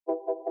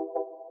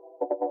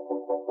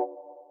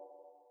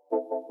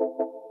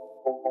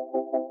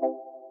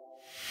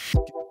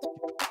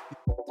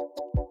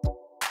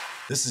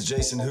This is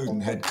Jason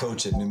Hooten, head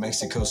coach at New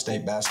Mexico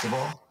State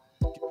basketball,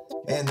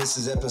 and this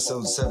is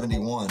episode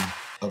 71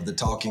 of the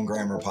Talking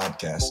Grammar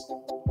podcast.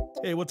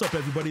 Hey, what's up,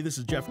 everybody? This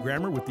is Jeff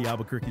Grammer with the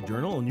Albuquerque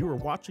Journal, and you are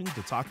watching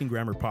the Talking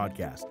Grammar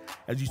podcast.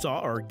 As you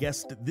saw, our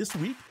guest this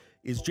week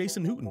is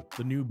Jason Hooten,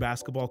 the new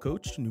basketball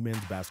coach, new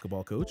men's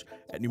basketball coach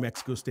at New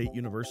Mexico State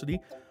University.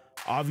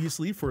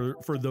 Obviously, for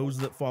those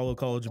that follow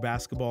college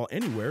basketball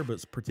anywhere,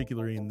 but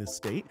particularly in this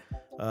state,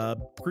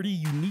 pretty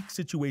unique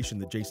situation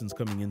that Jason's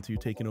coming into,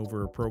 taking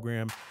over a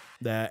program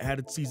that had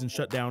its season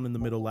shut down in the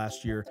middle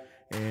last year.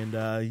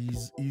 And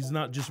he's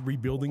not just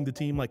rebuilding the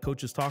team like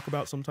coaches talk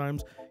about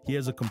sometimes. He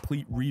has a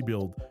complete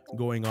rebuild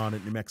going on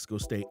at New Mexico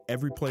State.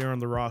 Every player on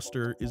the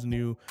roster is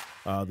new.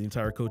 The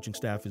entire coaching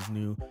staff is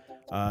new.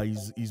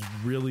 He's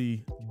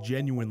really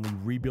genuinely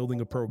rebuilding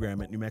a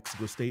program at New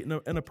Mexico State,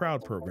 and a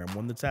proud program,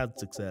 one that's had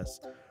success,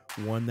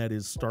 one that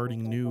is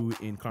starting new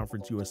in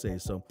Conference USA.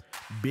 So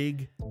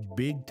big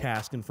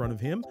task in front of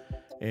him,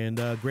 and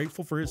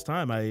grateful for his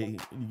time.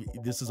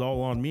 This is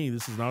all on me.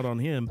 This is not on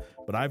him,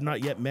 but I've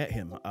not yet met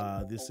him.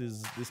 This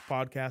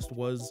podcast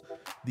was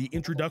the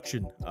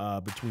introduction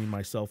between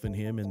myself and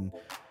him, and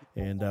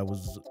it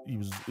was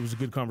a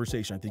good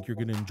conversation. I think you're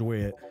going to enjoy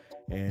it.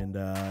 And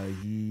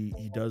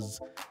he does,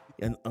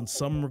 and on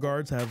some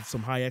regards, have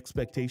some high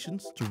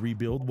expectations to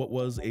rebuild what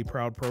was a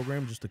proud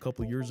program just a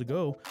couple of years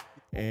ago.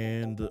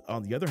 And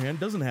on the other hand,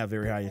 doesn't have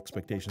very high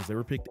expectations. They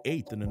were picked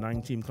 8th in a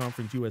 9-team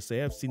Conference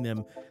USA. I've seen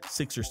them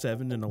 6 or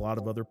 7 in a lot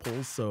of other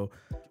polls. So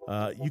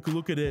you could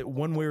look at it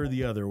one way or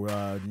the other.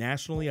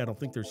 Nationally, I don't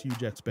think there's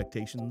huge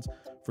expectations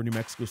for New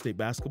Mexico State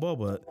basketball,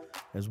 but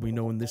as we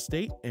know in this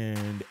state,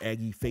 and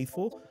Aggie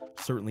faithful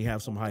certainly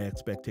have some high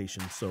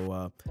expectations.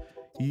 So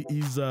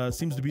he's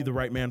seems to be the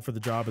right man for the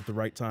job at the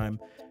right time,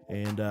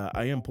 and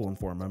I am pulling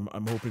for him.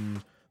 I'm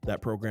hoping that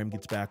program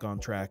gets back on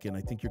track, and I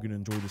think you're going to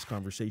enjoy this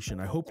conversation.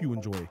 I hope you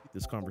enjoy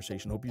this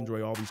conversation. Hope you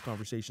enjoy all these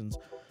conversations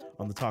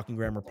on the Talking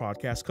Grammar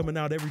podcast, coming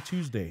out every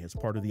Tuesday as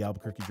part of the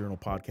Albuquerque Journal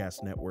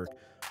Podcast Network.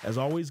 As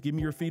always, give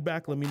me your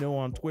feedback. Let me know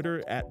on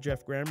Twitter at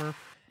Jeff Grammer.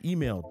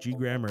 Email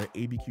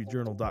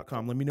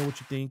ggrammer@abqjournal.com. Let me know what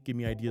you think. Give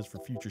me ideas for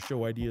future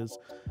show ideas,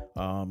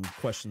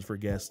 questions for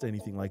guests,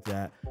 anything like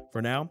that.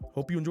 For now,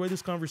 hope you enjoy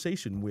this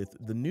conversation with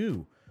the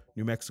new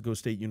New Mexico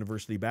State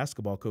University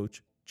basketball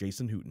coach,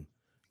 Jason Hooten.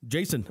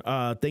 Jason,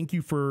 thank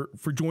you for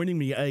joining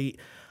me. I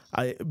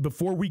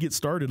before we get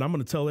started, I'm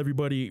going to tell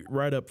everybody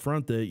right up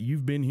front that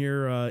you've been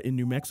here in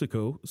New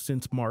Mexico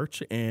since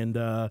March, and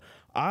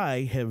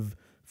I have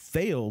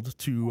failed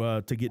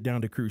to get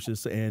down to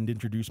Cruces and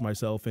introduce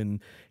myself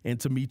and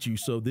to meet you.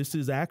 So this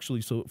is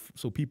actually, so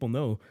people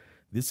know,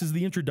 this is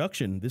the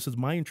introduction. This is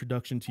my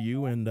introduction to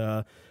you,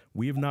 and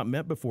we have not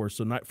met before.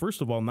 So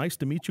first of all, nice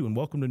to meet you, and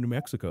welcome to New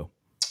Mexico.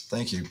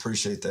 Thank you.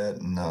 Appreciate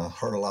that. And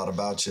heard a lot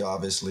about you,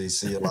 obviously.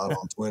 See a lot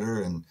on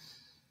Twitter, and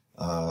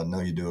know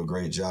you do a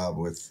great job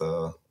with,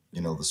 the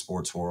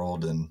sports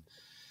world and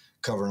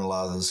covering a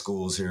lot of the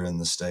schools here in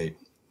the state.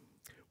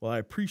 Well, I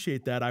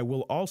appreciate that. I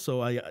will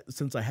also,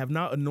 since I have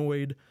not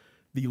annoyed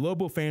the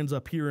Lobo fans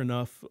up here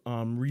enough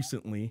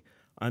recently,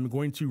 I'm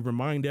going to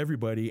remind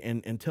everybody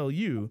and tell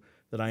you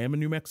that I am a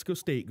New Mexico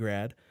State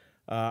grad.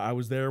 I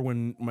was there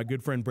when my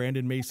good friend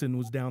Brandon Mason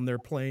was down there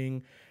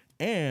playing,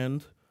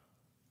 and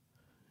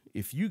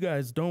if you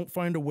guys don't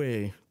find a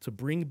way to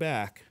bring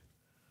back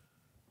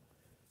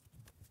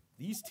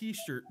these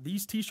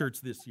t-shirts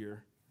this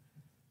year.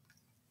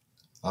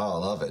 Oh,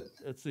 I love it.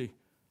 Let's see.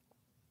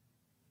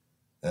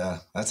 Yeah,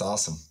 that's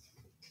awesome.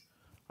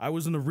 I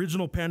was an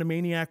original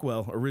Panamaniac.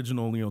 Well,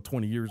 original,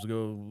 20 years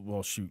ago.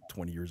 Well, shoot,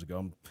 20 years ago.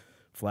 I'm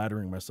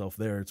flattering myself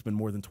there. It's been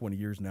more than 20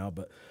 years now.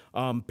 But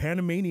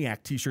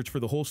Panamaniac t-shirts for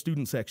the whole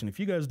student section. If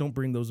you guys don't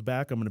bring those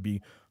back, I'm going to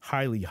be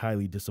highly,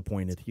 highly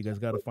disappointed. You guys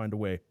got to find a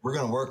way. We're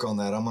going to work on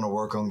that. I'm going to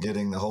work on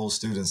getting the whole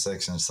student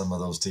section of some of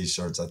those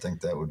t-shirts. I think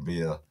that'd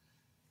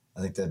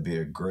be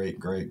a great,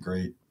 great,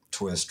 great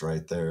twist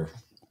right there.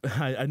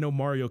 I know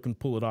Mario can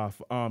pull it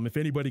off. If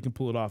anybody can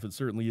pull it off, it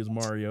certainly is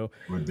Mario.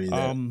 Would be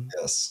that,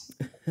 yes.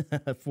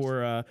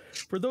 For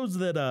those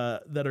that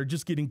are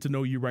just getting to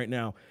know you right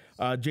now,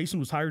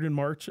 Jason was hired in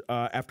March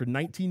after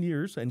 19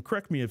 years, and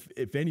correct me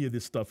if any of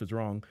this stuff is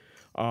wrong.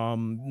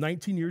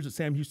 19 years at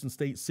Sam Houston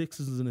State, 6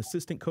 as an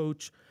assistant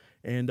coach,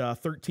 and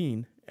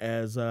 13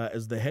 as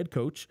the head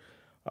coach.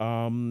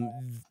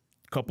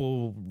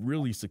 Couple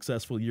really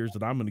successful years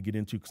that I'm going to get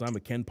into because I'm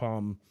a Ken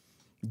Pom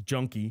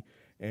junkie.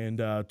 And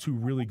 2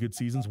 really good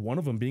seasons, one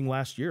of them being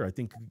last year. I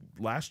think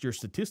last year,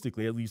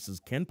 statistically, at least as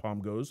Ken Pom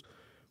goes,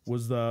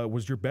 was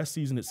your best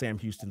season at Sam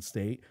Houston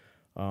State.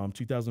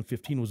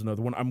 2015 was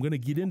another one. I'm going to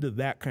get into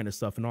that kind of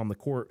stuff and on the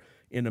court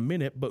in a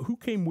minute. But who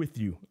came with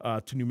you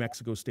to New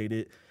Mexico State?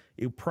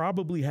 It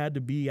probably had to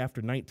be,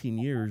 after 19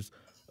 years,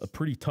 a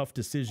pretty tough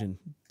decision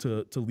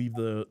to leave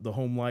the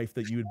home life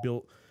that you had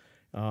built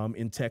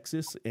in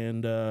Texas.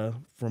 And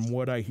from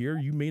what I hear,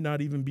 you may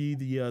not even be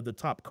the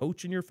top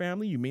coach in your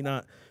family. You may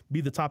not be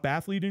the top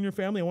athlete in your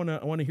family. I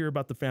want to hear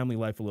about the family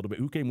life a little bit.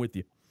 Who came with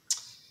you?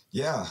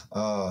 Yeah.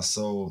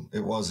 So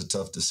it was a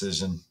tough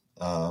decision,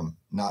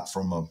 not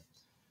from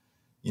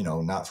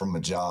not from a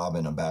job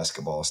and a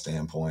basketball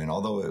standpoint,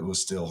 although it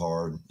was still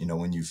hard,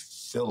 when you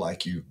feel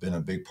like you've been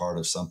a big part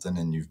of something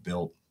and you've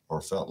built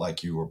or felt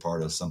like you were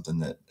part of something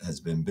that has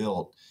been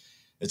built,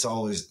 it's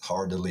always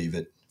hard to leave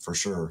it for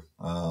sure.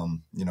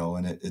 And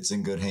it's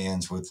in good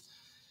hands with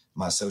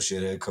my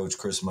associate head coach,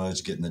 Chris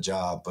Mudge, getting the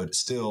job, but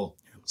still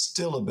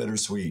a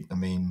bittersweet. I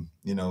mean,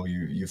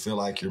 you feel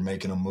like you're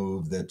making a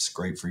move that's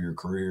great for your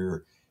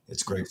career.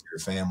 It's great for your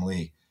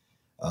family.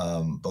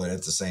 But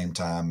at the same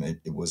time,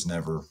 it was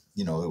never,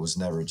 it was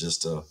never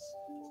just a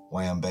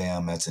wham,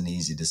 bam, that's an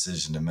easy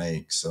decision to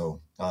make. So,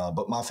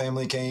 but my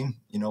family came,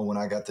 when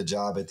I got the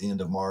job at the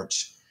end of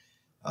March,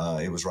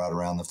 it was right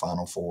around the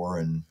Final Four.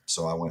 And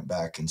so I went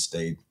back and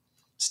stayed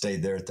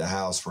there at the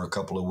house for a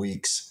couple of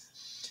weeks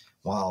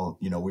while,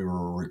 we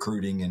were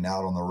recruiting and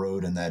out on the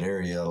road in that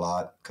area a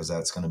lot, because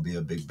that's going to be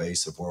a big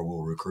base of where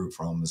we'll recruit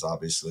from, is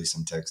obviously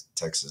some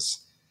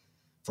Texas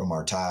from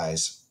our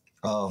ties.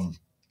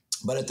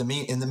 But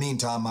in the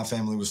meantime, my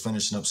family was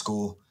finishing up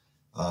school.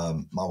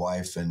 My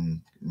wife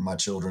and my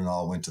children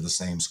all went to the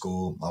same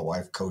school. My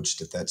wife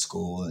coached at that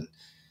school and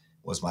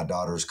was my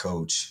daughter's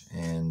coach,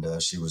 and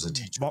she was a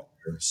teacher.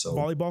 So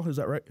volleyball, is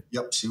that right?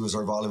 Yep, she was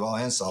our volleyball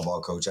and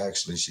softball coach.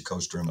 Actually, she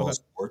coached her in both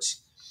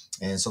sports,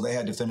 and so they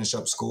had to finish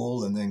up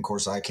school. And then, of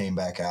course, I came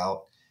back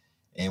out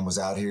and was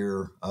out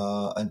here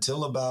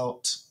until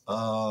about.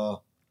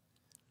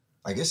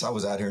 I guess I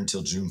was out here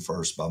until June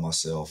 1st by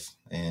myself,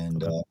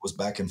 and was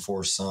back and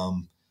forth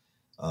some.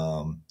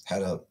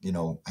 Had a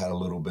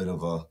little bit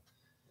of a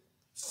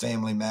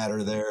family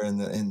matter there in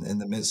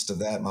the midst of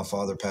that. My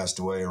father passed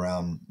away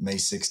around May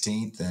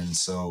 16th, and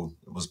so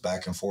it was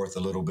back and forth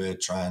a little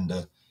bit, trying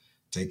to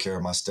take care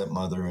of my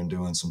stepmother and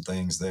doing some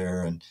things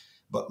there.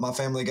 But my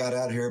family got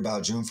out here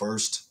about June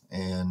 1st,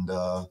 and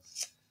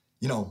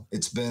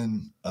it's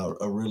been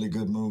a really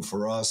good move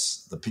for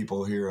us. The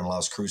people here in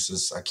Las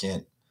Cruces, I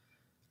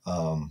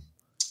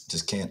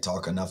just can't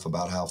talk enough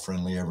about how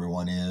friendly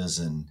everyone is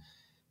and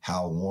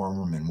how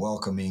warm and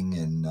welcoming.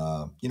 And,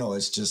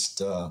 it's just,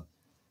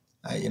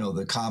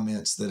 the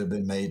comments that have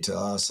been made to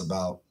us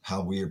about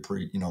how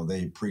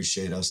they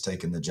appreciate us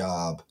taking the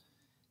job.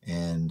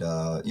 And,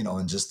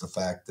 and just the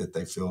fact that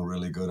they feel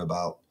really good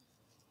about,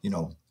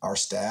 our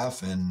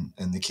staff and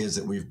the kids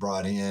that we've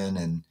brought in,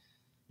 and,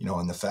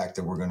 and the fact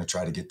that we're going to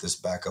try to get this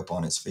back up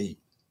on its feet.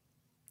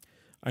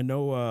 I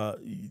know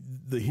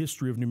the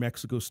history of New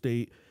Mexico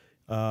State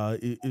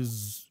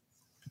is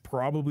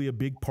probably a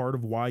big part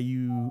of why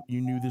you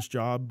knew this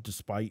job,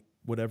 despite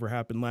whatever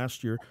happened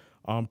last year.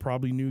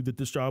 Probably knew that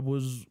this job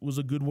was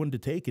a good one to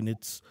take, and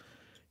it's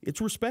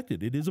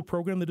respected. It is a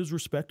program that is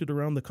respected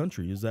around the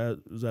country. Is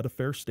that a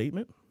fair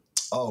statement?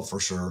 Oh, for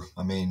sure.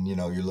 I mean, you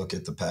look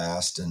at the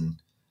past, and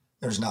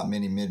there's not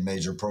many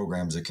mid-major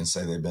programs that can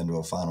say they've been to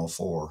a Final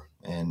Four.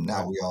 And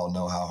now we all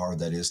know how hard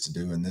that is to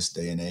do in this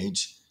day and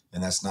age.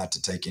 And that's not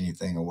to take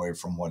anything away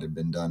from what had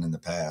been done in the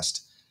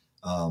past.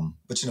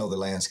 But, the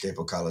landscape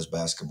of college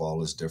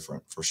basketball is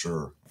different for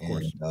sure.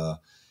 And,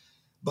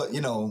 but,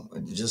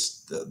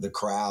 just the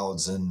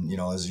crowds and,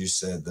 as you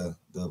said, the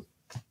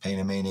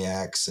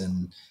Panamaniacs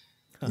and,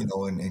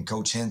 and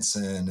Coach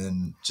Henson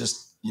and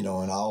just, and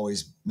I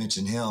always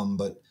mention him,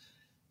 but,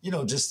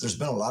 just there's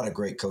been a lot of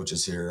great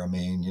coaches here. I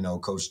mean,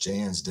 Coach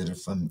Jans did a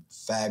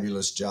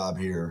fabulous job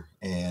here.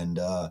 And,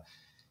 I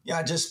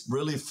just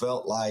really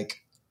felt like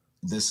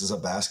this is a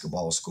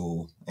basketball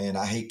school. And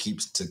I hate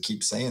to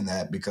keep saying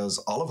that, because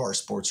all of our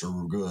sports are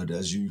good.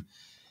 As you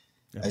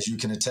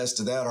can attest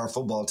to that, our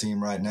football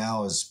team right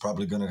now is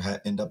probably going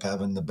to end up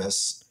having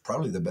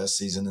probably the best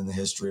season in the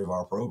history of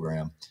our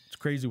program. It's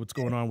crazy what's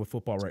going on with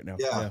football right now.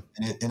 Yeah.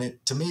 And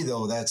it to me,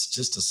 though, that's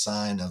just a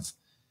sign of,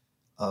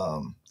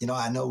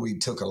 I know we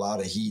took a lot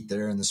of heat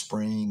there in the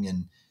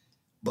spring,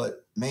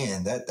 but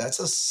man, that's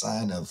a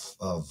sign of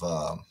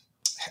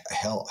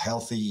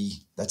healthy.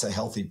 That's a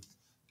healthy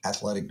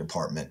athletic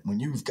department. When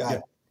you've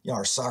got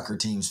our soccer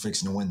teams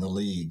fixing to win the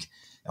league,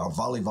 our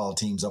volleyball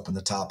teams up in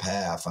the top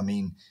half. I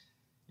mean,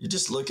 you're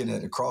just looking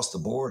at across the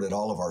board at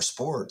all of our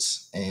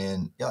sports,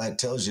 and it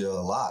tells you a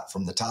lot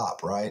from the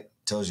top, right? It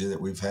tells you that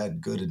we've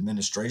had good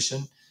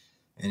administration,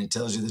 and it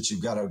tells you that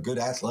you've got a good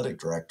athletic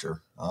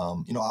director.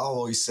 I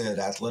always said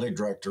athletic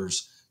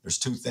directors, there's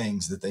two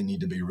things that they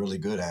need to be really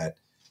good at.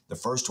 The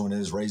first one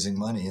is raising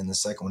money, and the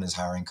second one is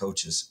hiring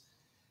coaches.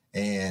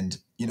 And,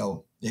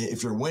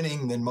 if you're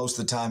winning, then most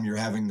of the time you're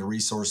having the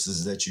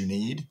resources that you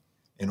need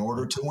in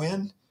order to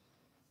win.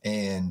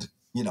 And,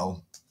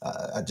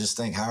 I just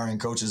think hiring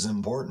coaches is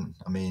important.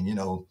 I mean,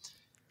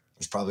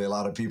 there's probably a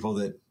lot of people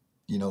that,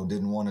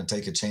 didn't want to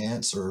take a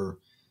chance or,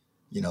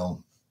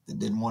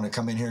 didn't want to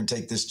come in here and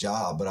take this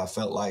job. But I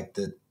felt like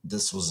that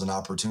this was an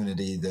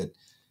opportunity that,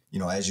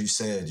 as you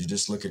said, you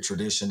just look at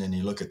tradition and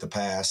you look at the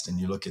past and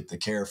you look at the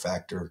care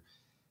factor.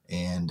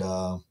 And,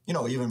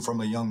 even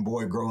from a young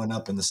boy growing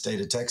up in the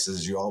state of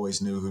Texas, you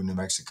always knew who New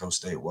Mexico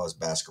State was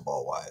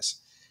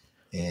basketball-wise.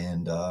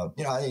 And, I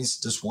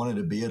just wanted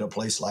to be at a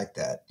place like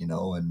that,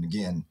 and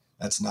again,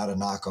 that's not a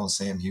knock on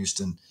Sam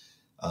Houston.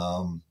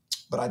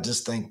 But I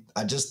just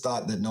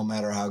thought that no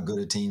matter how good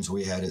a teams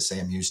we had at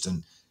Sam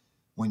Houston,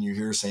 when you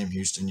hear Sam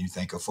Houston, you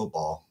think of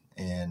football.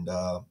 And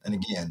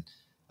again,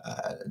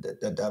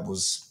 that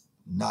was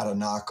not a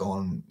knock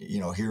on,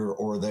 here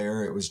or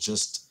there. It was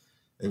just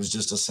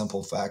a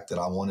simple fact that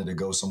I wanted to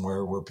go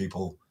somewhere where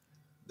people,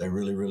 they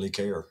really, really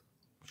care.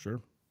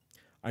 Sure.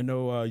 I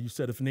know you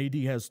said if an AD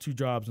has two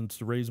jobs and it's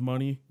to raise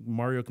money,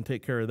 Mario can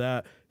take care of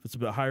that. If it's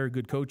about hire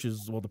good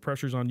coaches, well, the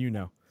pressure's on you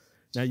now.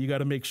 Now you got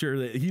to make sure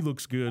that he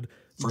looks good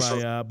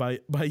by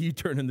you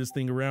turning this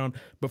thing around.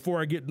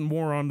 Before I get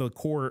more on the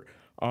court,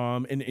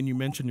 and you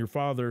mentioned your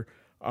father,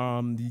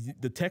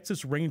 the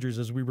Texas Rangers,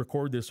 as we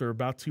record this, are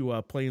about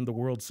to play in the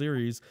World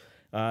Series.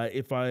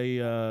 If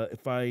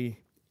I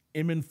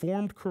am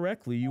informed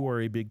correctly, you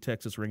are a big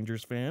Texas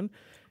Rangers fan.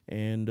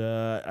 And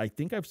I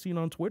think I've seen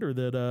on Twitter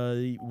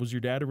that was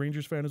your dad a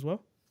Rangers fan as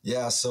well?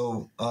 Yeah,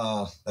 so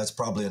that's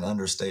probably an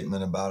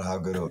understatement about how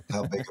big of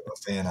a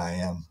fan I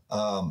am.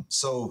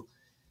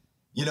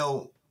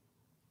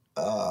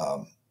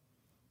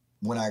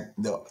 When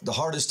the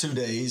hardest 2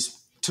 days,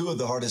 two of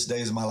the hardest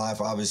days of my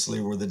life, obviously,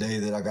 were the day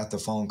that I got the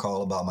phone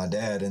call about my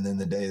dad, and then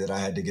the day that I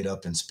had to get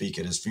up and speak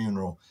at his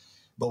funeral.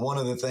 But one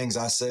of the things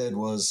I said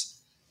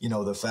was,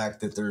 the fact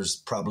that there's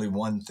probably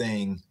one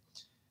thing.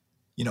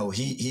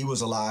 He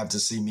was alive to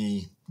see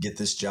me get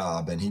this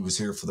job, and he was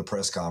here for the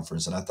press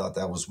conference. And I thought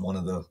that was one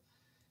of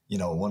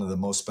the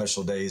most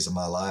special days of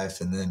my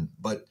life. And then,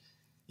 but,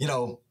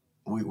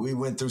 we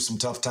went through some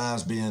tough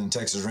times being a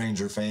Texas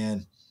Ranger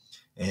fan.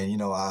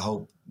 And, I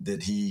hope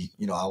that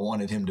I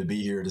wanted him to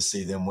be here to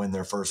see them win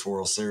their first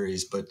World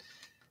Series, but,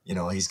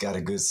 he's got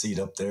a good seat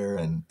up there,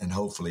 and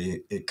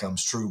hopefully it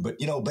comes true. But,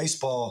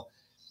 baseball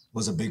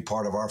was a big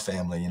part of our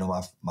family.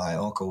 My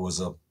uncle was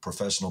a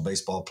professional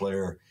baseball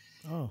player.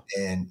 Oh.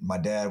 And my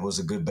dad was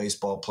a good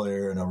baseball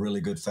player and a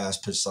really good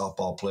fast pitch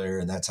softball player.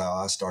 And that's how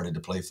I started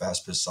to play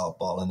fast pitch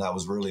softball. And that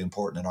was really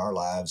important in our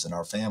lives and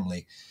our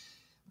family.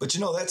 But,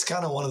 that's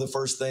kind of one of the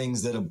first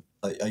things that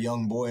a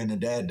young boy and a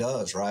dad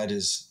does, right?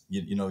 Is,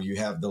 you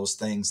have those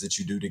things that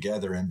you do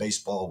together. And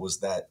baseball was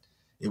that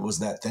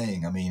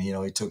thing. I mean,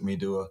 he took me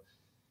to a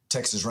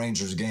Texas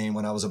Rangers game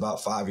when I was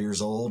about 5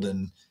 years old.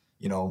 And,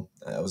 it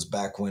was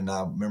back when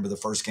I remember the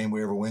first game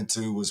we ever went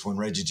to was when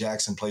Reggie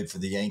Jackson played for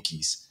the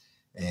Yankees.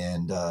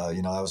 And,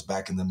 I was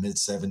back in the mid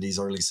 70s,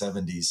 early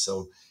 70s.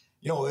 So,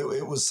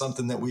 it was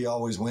something that we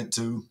always went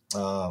to.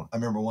 I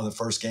remember one of the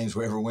first games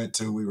we ever went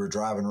to, we were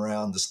driving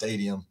around the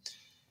stadium,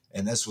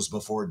 and this was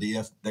before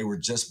they were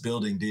just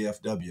building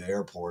DFW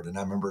Airport. And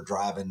I remember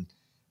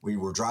we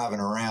were driving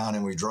around,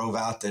 and we drove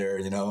out there,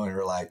 and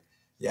we're like,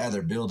 yeah,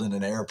 they're building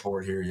an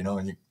airport here,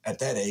 and at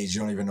that age,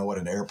 you don't even know what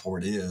an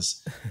airport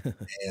is.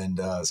 And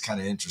it's kind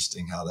of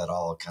interesting how that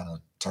all kind of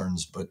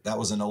turns. But that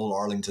was an old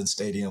Arlington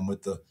Stadium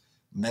with the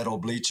metal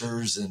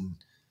bleachers. And,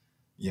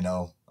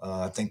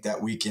 I think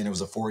that weekend it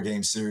was a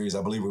 4-game series.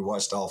 I believe we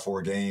watched all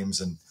 4 games.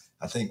 And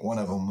I think one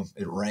of them,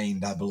 it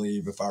rained, I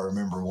believe. If I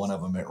remember one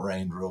of them, it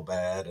rained real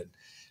bad. And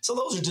so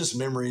those are just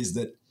memories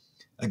that,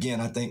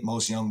 again, I think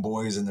most young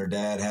boys and their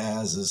dad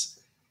has is,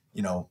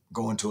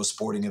 going to a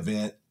sporting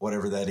event,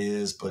 whatever that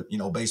is. But,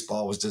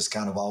 baseball was just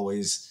kind of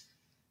always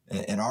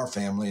in our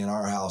family, in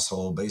our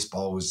household,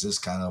 baseball was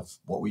just kind of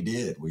what we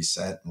did. We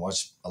sat and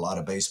watched a lot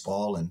of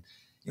baseball. And,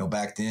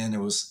 back then it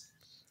was,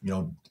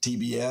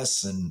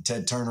 TBS and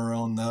Ted Turner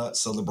owned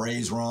so the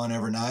Braves were on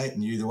every night,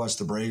 and you either watched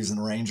the Braves and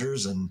the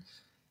Rangers and,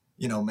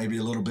 maybe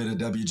a little bit of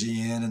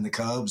WGN and the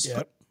Cubs.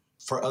 Yep.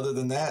 But other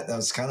than that, that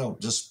was kind of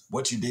just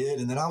what you did.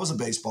 And then I was a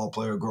baseball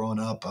player growing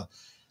up.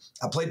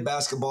 I played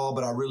basketball,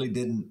 but I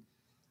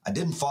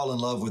didn't fall in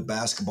love with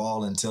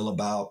basketball until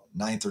about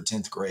 9th or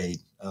 10th grade.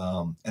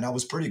 And I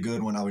was pretty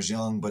good when I was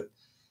young, but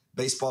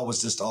baseball was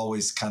just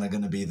always kind of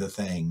going to be the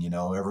thing.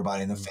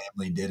 Everybody in the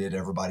family did it.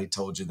 Everybody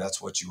told you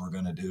that's what you were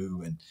going to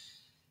do.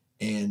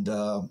 And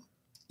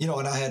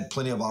I had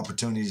plenty of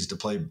opportunities to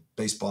play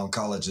baseball in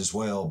college as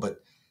well,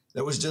 but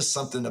there was just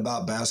something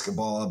about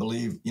basketball. I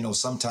believe,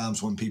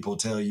 sometimes when people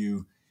tell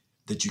you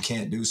that you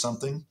can't do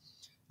something,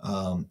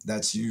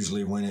 that's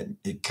usually when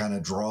it kind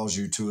of draws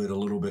you to it a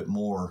little bit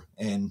more.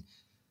 And,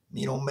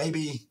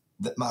 maybe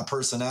that my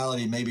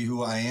personality, maybe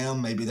who I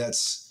am, maybe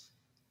that's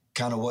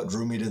kind of what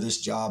drew me to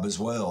this job as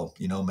well.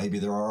 Maybe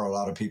there are a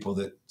lot of people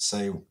that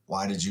say,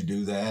 why did you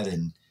do that?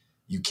 And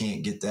you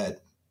can't get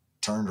that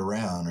turned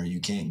around, or you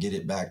can't get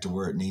it back to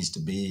where it needs to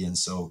be. And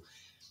so,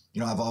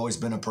 I've always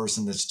been a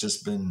person that's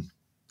just been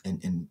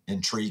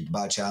intrigued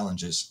by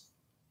challenges.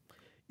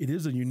 It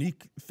is a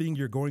unique thing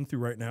you're going through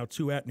right now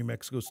too at New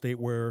Mexico State,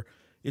 where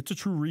it's a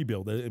true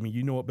rebuild. I mean,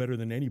 you know it better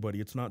than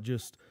anybody. It's not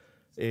just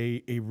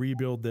a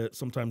rebuild that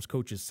sometimes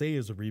coaches say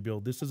is a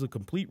rebuild. This is a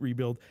complete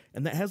rebuild,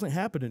 and that hasn't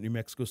happened at New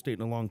Mexico State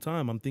in a long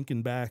time. I'm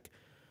thinking back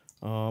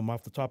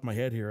off the top of my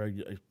head here.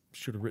 I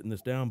should have written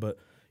this down, but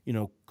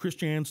Chris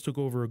Jans took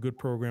over a good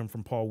program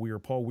from Paul Weir.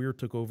 Paul Weir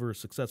took over a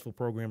successful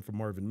program from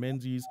Marvin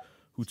Menzies,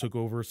 who took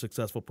over a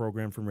successful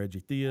program from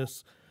Reggie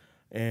Theus.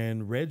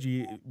 And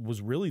Reggie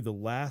was really the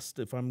last,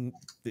 if I'm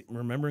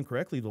remembering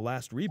correctly, the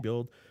last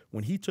rebuild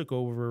when he took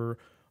over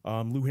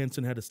Lou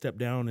Henson had to step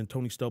down, and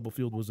Tony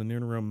Stubblefield was an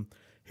interim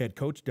head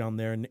coach down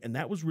there. And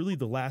that was really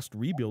the last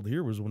rebuild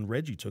here was when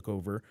Reggie took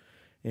over.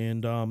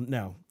 And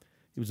now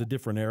it was a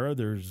different era.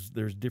 There's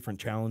different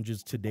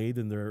challenges today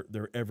than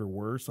there ever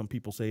were. Some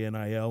people say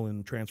NIL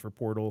and transfer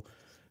portal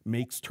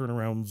makes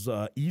turnarounds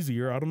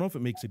easier. I don't know if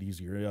it makes it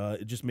easier.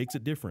 It just makes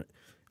it different.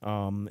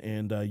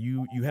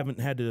 You haven't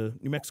had to.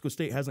 New Mexico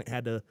State hasn't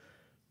had to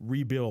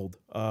rebuild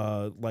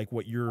like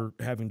what you're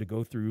having to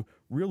go through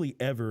really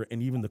ever.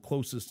 And even the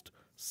closest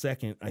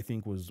second, I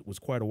think, was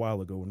quite a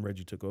while ago when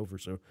Reggie took over.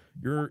 So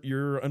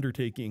you're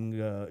undertaking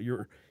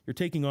you're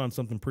taking on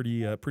something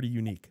pretty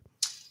unique.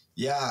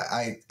 Yeah,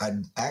 I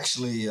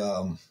actually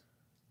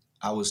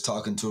I was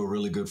talking to a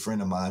really good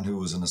friend of mine who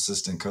was an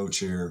assistant coach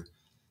here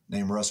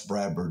named Russ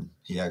Bradford.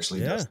 He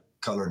actually does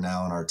color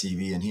now on our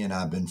TV, and he and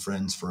I have been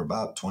friends for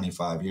about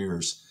 25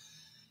 years.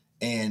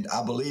 And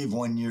I believe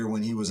one year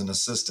when he was an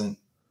assistant,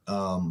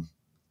 and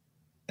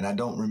I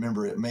don't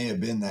remember, it may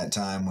have been that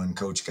time when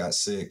Coach got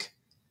sick,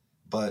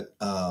 but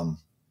I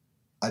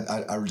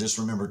just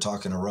remember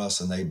talking to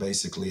Russ, and they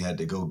basically had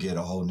to go get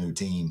a whole new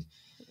team.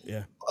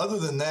 Yeah. Other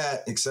than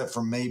that, except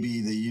for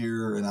maybe the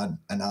year, and I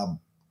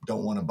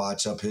don't want to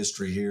botch up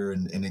history here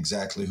and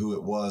exactly who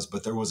it was,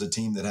 but there was a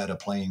team that had a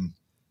plane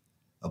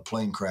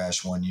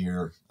crash one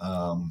year,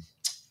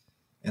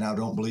 and I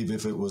don't believe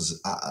if it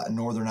was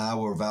Northern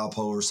Iowa or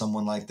Valpo or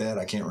someone like that.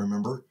 I can't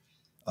remember,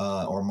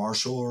 or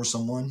Marshall or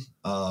someone.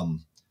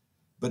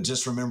 But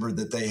just remember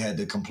that they had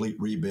to complete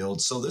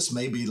rebuild. So this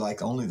may be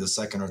like only the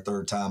second or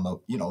third time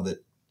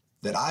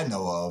that I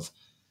know of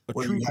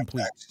where you have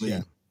to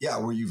actually. Yeah,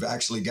 where you've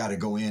actually got to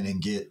go in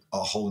and get a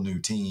whole new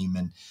team.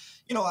 And,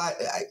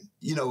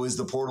 is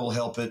the portal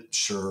help it?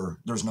 Sure,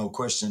 there's no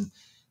question.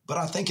 But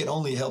I think it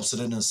only helps it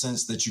in a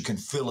sense that you can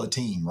fill a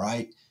team,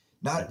 right?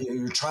 Not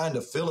you're trying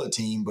to fill a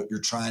team, but you're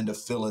trying to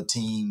fill a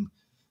team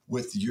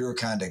with your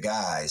kind of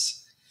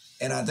guys.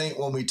 And I think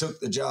when we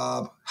took the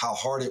job, how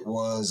hard it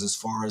was as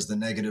far as the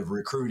negative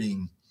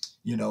recruiting,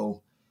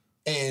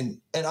 And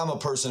I'm a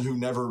person who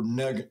never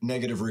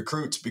negative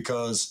recruits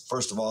because,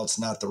 first of all, it's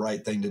not the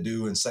right thing to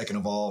do. And second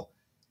of all,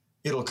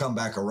 it'll come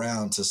back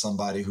around to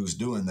somebody who's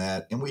doing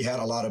that. And we had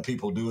a lot of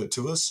people do it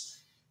to us.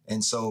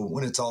 And so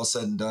when it's all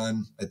said and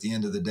done, at the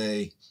end of the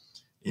day,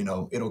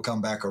 it'll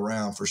come back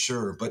around for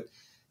sure. But,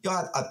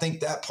 I think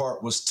that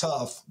part was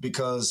tough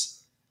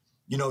because,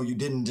 you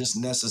didn't just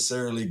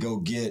necessarily go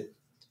get,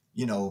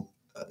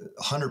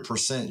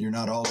 100%. You're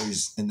not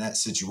always in that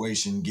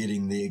situation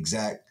getting the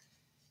exact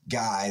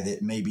guy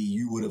that maybe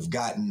you would have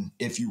gotten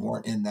if you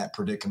weren't in that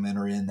predicament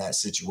or in that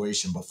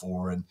situation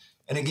before. And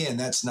again,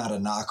 that's not a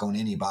knock on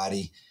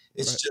anybody.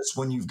 It's just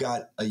when you've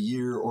got a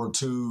year or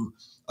two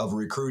of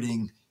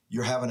recruiting,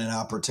 you're having an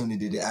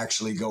opportunity to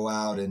actually go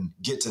out and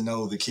get to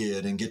know the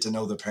kid and get to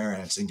know the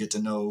parents and get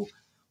to know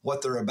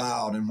what they're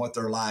about and what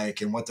they're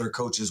like and what their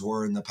coaches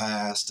were in the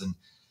past. And,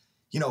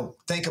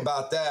 think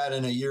about that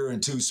in a year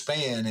and two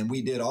span. And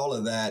we did all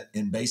of that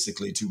in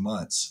basically 2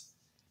 months.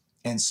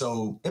 And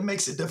so it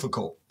makes it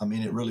difficult. I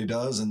mean, it really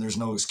does. And there's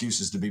no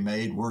excuses to be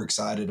made. We're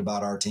excited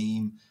about our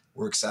team.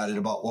 We're excited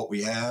about what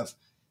we have.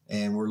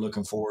 And we're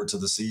looking forward to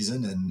the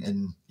season.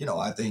 And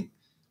I think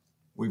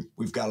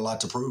we've got a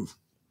lot to prove.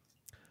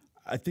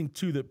 I think,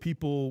 too, that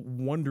people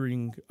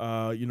wondering,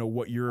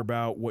 what you're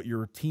about, what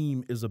your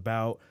team is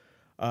about.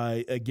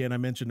 Again, I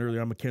mentioned earlier,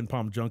 I'm a Ken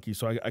Palm junkie.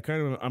 So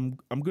I'm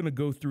going to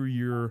go through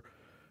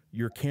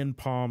your Ken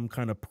Palm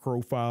kind of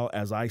profile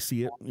as I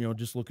see it,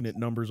 just looking at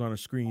numbers on a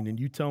screen. And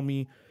you tell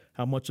me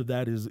how much of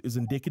that is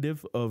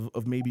indicative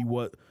of maybe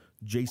what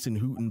Jason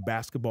Hooten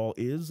basketball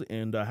is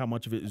and how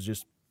much of it is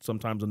just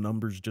sometimes a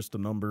number's just a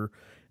number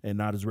and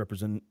not as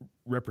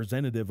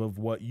representative of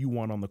what you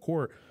want on the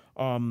court.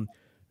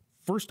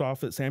 First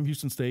off, at Sam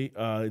Houston State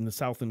in the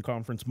Southland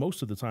Conference,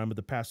 most of the time, but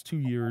the past 2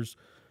 years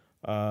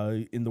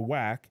in the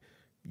WAC,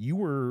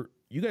 you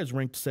guys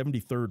ranked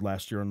 73rd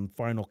last year on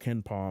final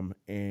Ken Palm.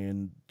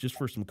 And just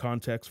for some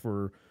context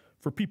for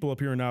people up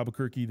here in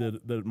Albuquerque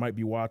that might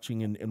be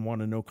watching and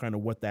want to know kind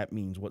of what that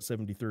means, what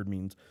 73rd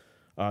means.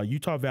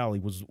 Utah Valley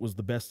was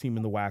the best team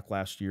in the WAC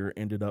last year,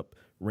 ended up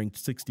ranked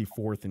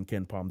 64th in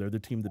Ken Palm. They're the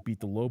team that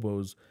beat the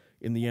Lobos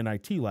in the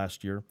NIT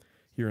last year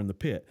here in the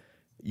pit.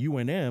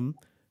 UNM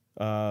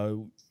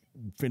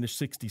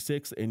finished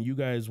 66th, and you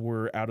guys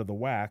were out of the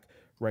WAC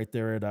right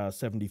there at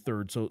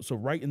 73rd. So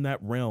right in that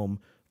realm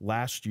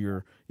last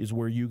year is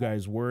where you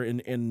guys were.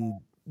 And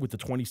with the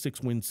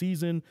 26-win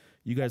season,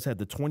 you guys had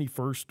the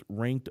 21st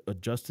ranked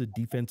adjusted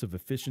defensive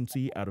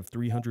efficiency out of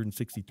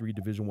 363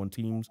 Division I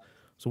teams.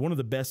 So one of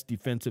the best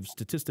defensive,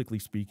 statistically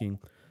speaking,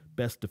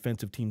 best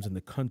defensive teams in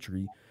the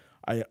country.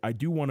 I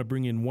do want to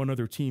bring in one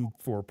other team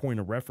for a point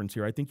of reference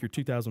here. I think your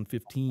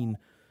 2015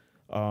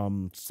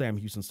 Sam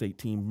Houston State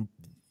team,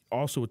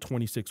 also a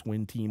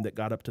 26-win team that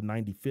got up to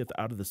 95th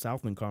out of the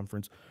Southland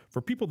Conference.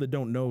 For people that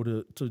don't know,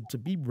 to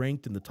be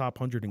ranked in the top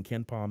 100 in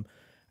Ken Palm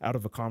out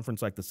of a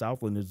conference like the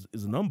Southland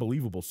is an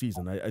unbelievable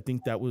season. I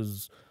think that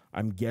was,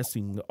 I'm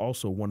guessing,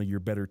 also one of your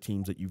better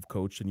teams that you've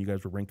coached, and you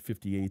guys were ranked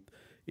 58th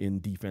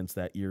in defense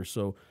that year.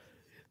 So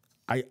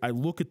I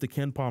look at the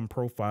KenPom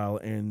profile,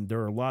 and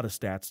there are a lot of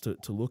stats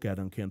to look at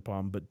on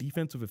KenPom, but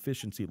defensive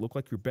efficiency, it looked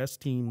like your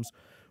best teams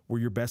were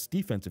your best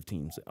defensive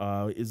teams.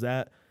 Is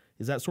that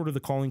sort of the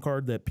calling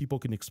card that people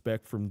can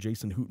expect from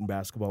Jason Hooten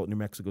basketball at New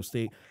Mexico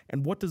State?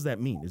 And what does that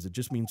mean? Is it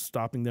just mean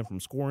stopping them from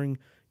scoring?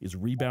 Is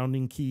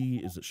rebounding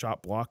key? Is it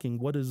shot blocking?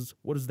 What does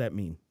that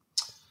mean?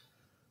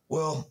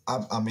 Well,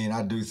 I mean,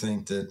 I do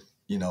think that,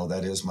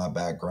 that is my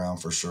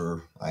background for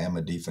sure. I am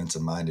a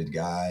defensive-minded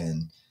guy.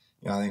 And,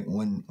 I think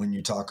when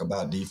you talk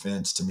about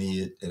defense, to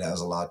me, it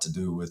has a lot to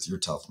do with your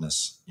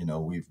toughness.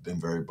 We've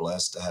been very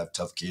blessed to have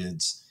tough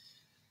kids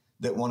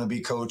that want to be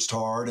coached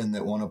hard and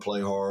that want to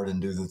play hard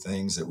and do the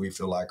things that we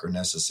feel like are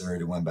necessary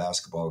to win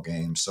basketball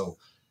games. So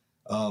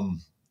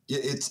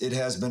it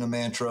has been a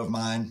mantra of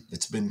mine.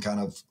 It's been kind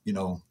of,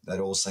 that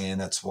old saying,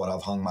 that's what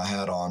I've hung my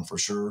hat on for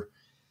sure.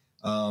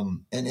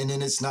 And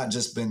it's not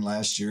just been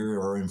last year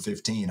or in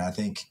 15. I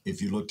think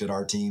if you looked at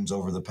our teams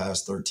over the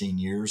past 13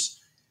 years,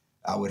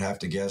 I would have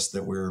to guess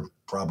that we're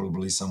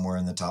probably somewhere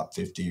in the top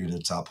 50 or the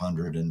top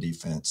 100 in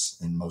defense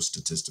in most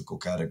statistical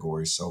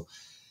categories. So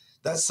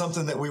that's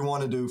something that we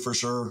want to do for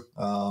sure.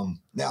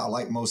 Now,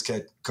 like most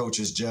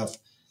coaches, Jeff,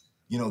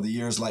 the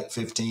years like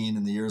 15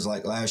 and the years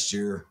like last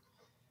year,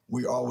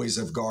 we always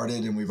have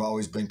guarded and we've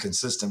always been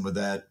consistent with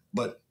that.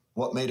 But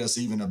what made us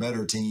even a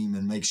better team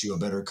and makes you a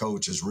better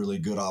coach is really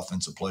good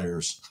offensive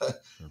players.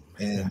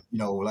 And,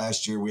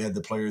 last year we had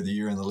the player of the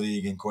year in the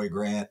league in Quay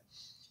Grant.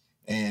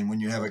 And when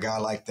you have a guy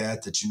like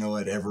that,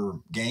 at every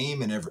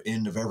game and every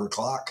end of every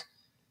clock,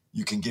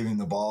 you can give him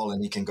the ball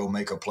and he can go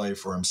make a play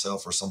for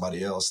himself or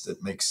somebody else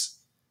that makes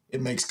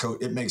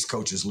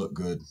coaches look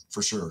good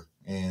for sure.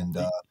 And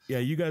yeah,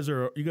 you guys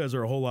are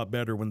a whole lot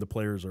better when the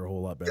players are a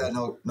whole lot better.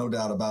 Yeah, no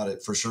doubt about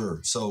it for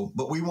sure. So,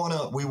 but we want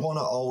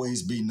to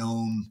always be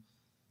known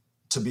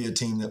to be a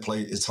team that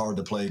it's hard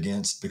to play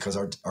against because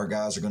our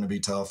guys are going to be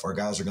tough. Our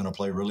guys are going to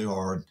play really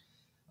hard.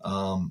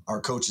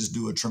 Our coaches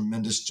do a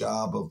tremendous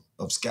job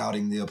of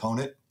scouting the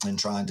opponent and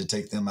trying to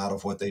take them out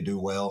of what they do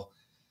well.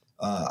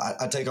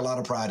 I take a lot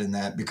of pride in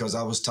that because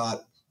I was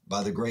taught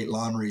by the great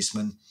Lon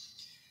Reisman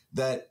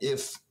that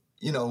if,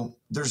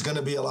 there's going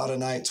to be a lot of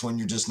nights when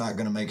you're just not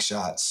going to make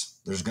shots.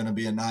 There's going to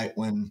be a night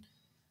when,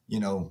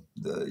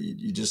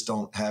 you just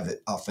don't have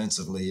it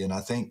offensively. And I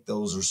think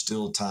those are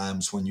still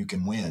times when you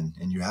can win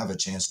and you have a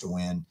chance to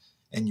win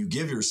and you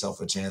give yourself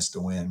a chance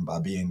to win by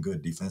being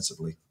good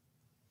defensively.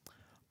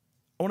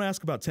 I want to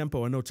ask about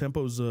tempo. I know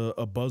tempo is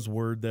a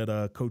buzzword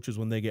that coaches,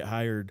 when they get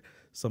hired,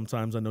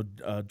 sometimes I know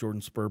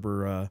Jordan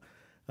Sperber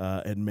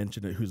had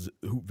mentioned it, who's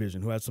Hoop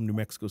Vision, who has some New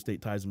Mexico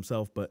State ties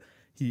himself, but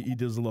he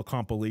does a little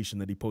compilation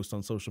that he posts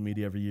on social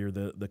media every year,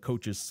 the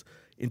coaches'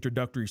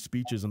 introductory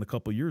speeches. And a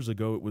couple of years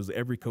ago, it was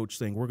every coach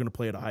saying, we're going to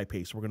play at a high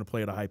pace. We're going to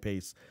play at a high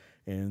pace.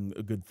 And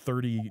a good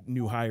 30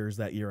 new hires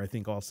that year, I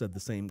think, all said the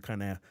same,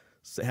 kind of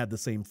had the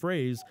same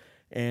phrase.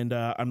 And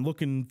I'm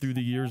looking through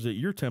the years at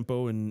your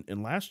tempo,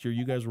 and last year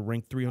you guys were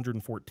ranked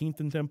 314th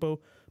in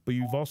tempo, but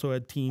you've also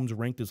had teams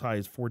ranked as high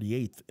as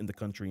 48th in the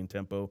country in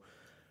tempo.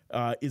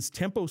 Is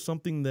tempo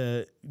something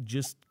that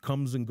just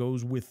comes and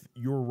goes with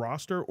your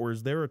roster, or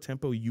is there a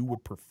tempo you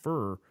would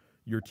prefer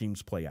your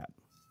teams play at?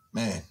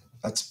 Man,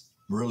 that's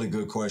a really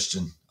good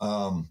question.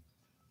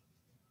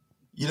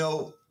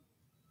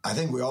 I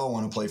think we all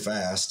want to play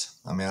fast.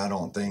 I mean, I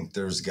don't think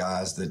there's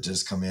guys that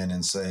just come in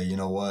and say, you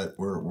know what,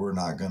 we're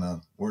not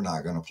gonna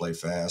play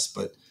fast.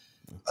 But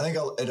I think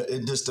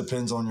it just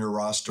depends on your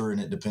roster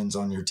and it depends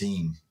on your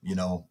team.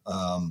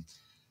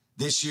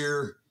 This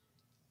year,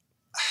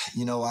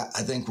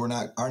 I think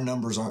our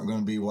numbers aren't going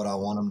to be what I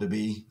want them to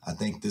be. I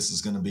think this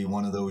is going to be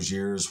one of those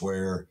years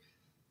where,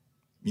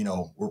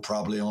 we're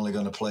probably only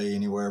going to play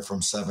anywhere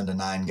from 7 to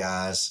 9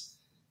 guys.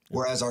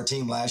 Whereas our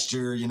team last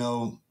year,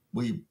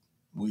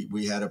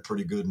 we had a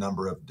pretty good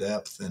number of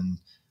depth and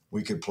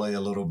we could play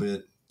a little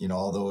bit,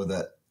 although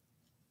that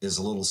is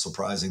a little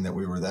surprising that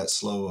we were that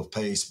slow of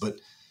pace. But,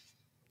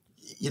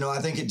 I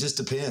think it just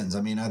depends.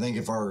 I mean, I think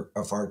if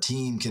our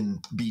team can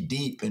be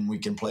deep and we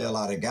can play a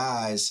lot of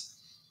guys,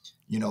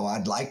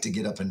 I'd like to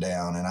get up and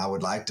down and I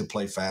would like to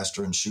play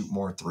faster and shoot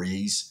more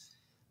threes.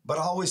 But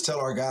I always tell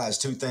our guys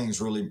 2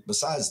 things really,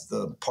 besides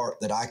the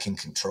part that I can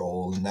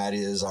control, and that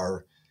is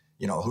our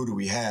who do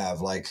we have?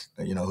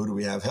 Who do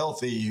we have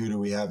healthy? Who do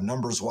we have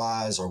numbers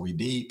wise? Are we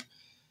deep?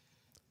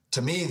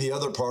 To me, the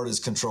other part is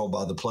controlled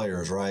by the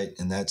players, right?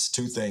 And that's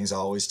 2 things I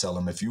always tell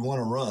them. If you want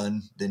to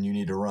run, then you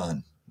need to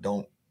run.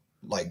 Don't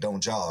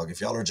jog.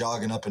 If y'all are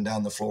jogging up and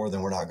down the floor,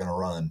 then we're not going to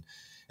run.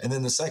 And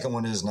then the second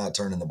one is not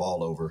turning the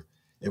ball over.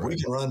 If we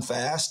can run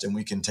fast and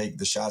we can take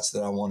the shots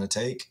that I want to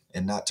take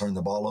and not turn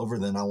the ball over,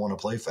 then I want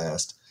to play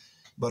fast.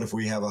 But if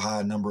we have a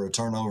high number of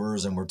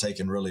turnovers and we're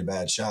taking really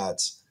bad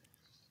shots,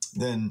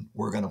 then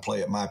we're going to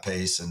play at my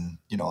pace and,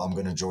 I'm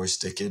going to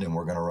joystick it and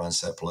we're going to run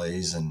set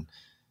plays and,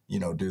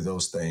 do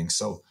those things.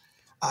 So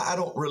I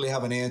don't really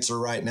have an answer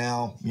right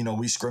now.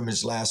 We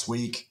scrimmaged last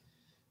week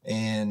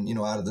and,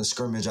 out of the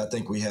scrimmage, I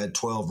think we had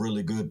 12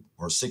 really good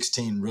or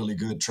 16 really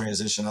good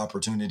transition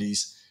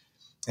opportunities.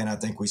 And I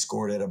think we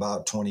scored at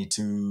about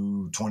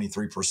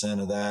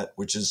 23% of that,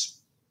 which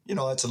is,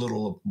 that's a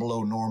little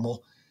below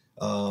normal.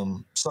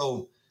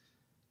 So,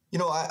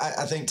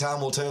 I think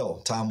time will tell.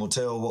 Time will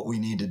tell what we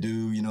need to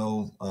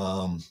do.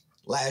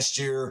 Last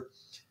year,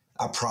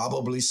 I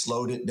probably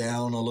slowed it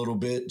down a little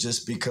bit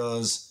just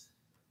because,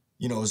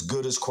 as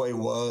good as Quay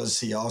was,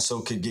 he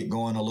also could get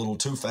going a little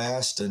too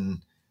fast,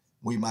 and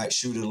we might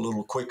shoot it a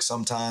little quick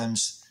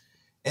sometimes.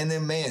 And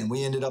then, man,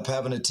 we ended up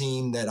having a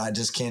team that I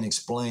just can't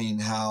explain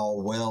how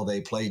well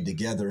they played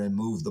together and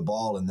moved the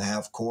ball in the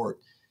half court.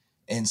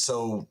 And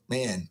so,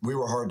 man, we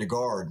were hard to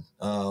guard.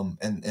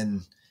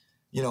 And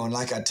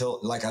like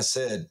I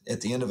said, at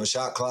the end of a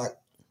shot clock,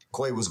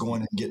 Quay was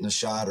going and getting a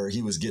shot, or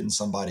he was getting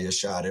somebody a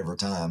shot every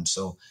time.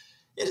 So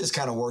it just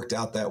kind of worked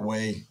out that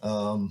way.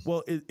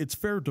 Well, it's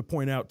fair to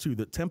point out, too,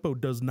 that tempo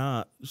does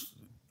not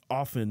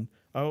often,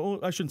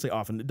 I shouldn't say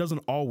often, it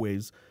doesn't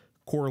always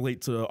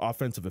correlate to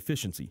offensive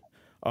efficiency.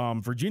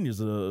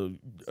 Virginia's a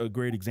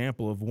great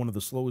example of one of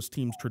the slowest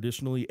teams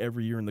traditionally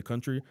every year in the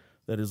country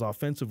that is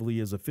offensively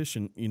as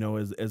efficient,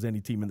 as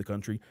any team in the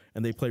country,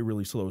 and they play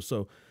really slow.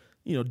 So,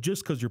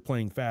 just because you're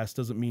playing fast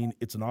doesn't mean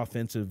it's an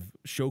offensive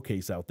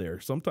showcase out there.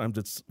 Sometimes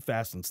it's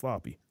fast and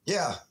sloppy.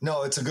 Yeah,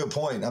 no, it's a good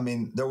point. I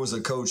mean, there was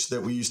a coach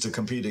that we used to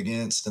compete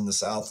against in the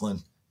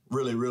Southland,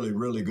 really, really,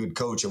 really good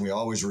coach, and we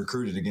always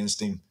recruited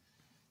against him.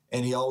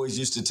 And he always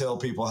used to tell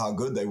people how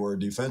good they were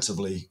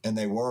defensively, and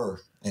they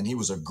were. And he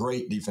was a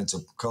great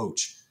defensive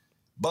coach.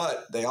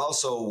 But they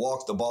also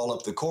walked the ball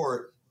up the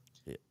court.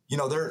 Yeah.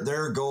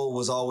 Their goal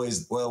was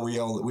always,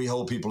 we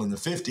hold people in the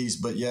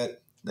 50s, but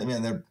yet,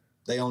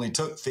 they only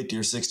took 50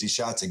 or 60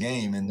 shots a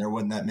game, and there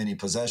wasn't that many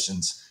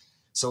possessions.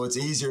 So it's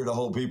easier to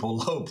hold people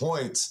low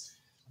points,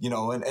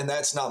 and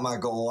that's not my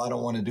goal. I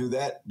don't want to do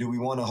that. Do we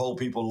want to hold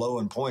people low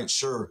in points?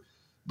 Sure.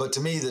 But to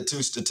me, the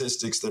two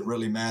statistics that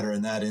really matter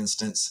in that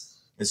instance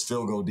is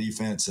field goal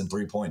defense and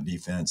three-point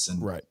defense.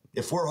 And right.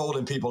 If we're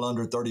holding people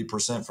under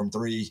 30% from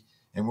three,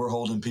 and we're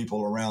holding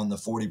people around the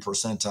 40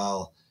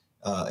 percentile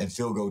in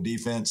field goal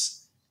defense,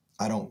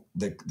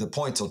 the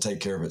points will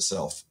take care of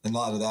itself. And a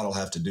lot of that will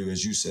have to do,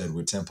 as you said,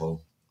 with tempo.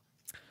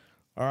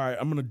 All right,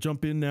 I'm going to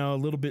jump in now a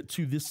little bit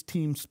to this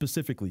team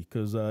specifically,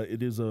 because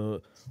it is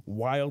a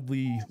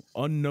wildly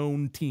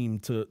unknown team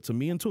to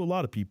me and to a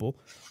lot of people.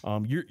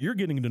 You're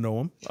getting to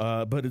know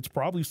them, but it's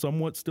probably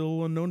somewhat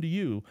still unknown to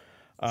you.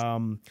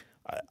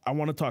 I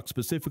want to talk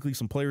specifically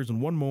some players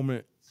in one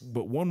moment,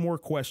 but one more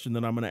question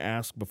that I'm going to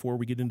ask before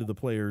we get into the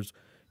players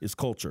is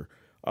culture.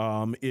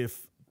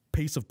 If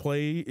pace of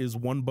play is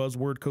one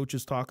buzzword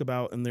coaches talk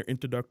about in their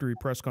introductory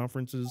press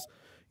conferences,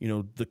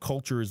 the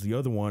culture is the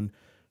other one.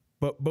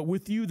 But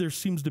with you, there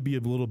seems to be a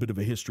little bit of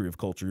a history of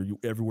culture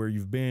everywhere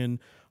you've been.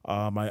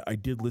 I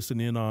did listen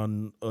in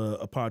on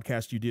a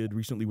podcast you did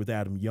recently with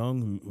Adam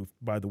Young, who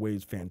by the way,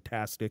 is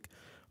fantastic.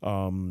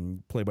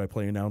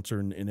 Play-by-play announcer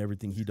and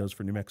everything he does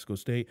for New Mexico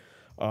State.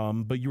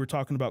 But you were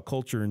talking about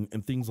culture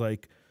and things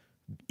like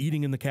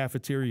eating in the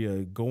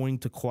cafeteria, going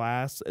to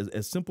class.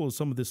 As simple as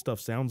some of this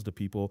stuff sounds to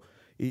people,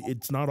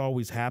 it's not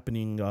always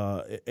happening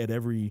at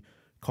every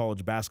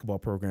college basketball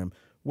program.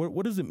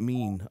 What does it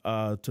mean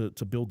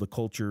to build the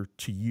culture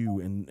to you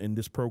and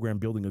this program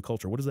building a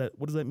culture? What does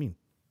that mean?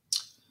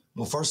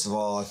 Well, first of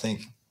all, I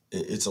think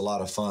it's a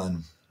lot of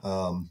fun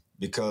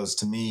because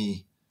to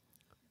me,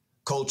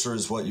 culture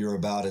is what you're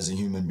about as a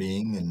human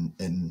being,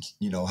 and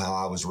how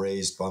I was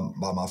raised by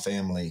my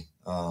family.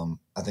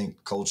 I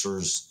think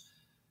culture's,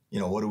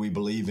 what do we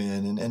believe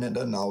in, and it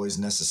doesn't always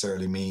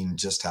necessarily mean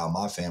just how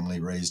my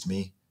family raised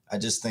me. I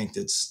just think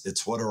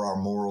it's what are our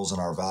morals and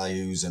our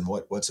values and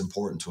what's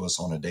important to us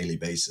on a daily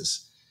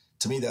basis.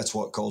 To me, that's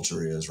what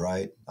culture is,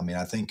 right? I mean,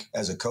 I think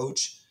as a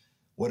coach,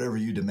 whatever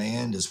you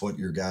demand is what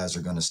your guys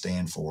are going to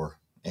stand for.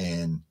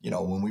 And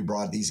when we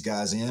brought these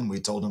guys in, we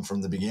told them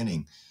from the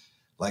beginning,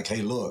 like,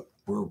 hey, look,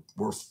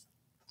 we're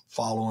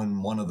following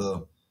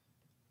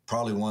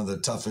probably one of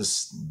the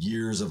toughest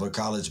years of a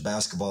college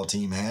basketball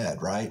team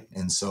had, right?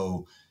 And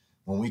so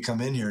when we come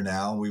in here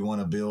now, we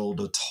want to build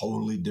a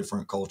totally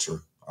different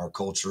culture. Our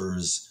culture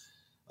is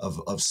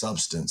of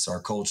substance.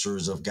 Our culture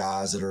is of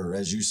guys that are,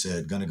 as you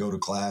said, going to go to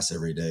class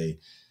every day.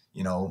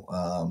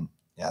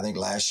 I think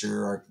last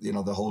year,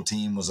 the whole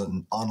team was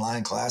in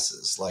online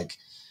classes. Like,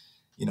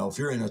 if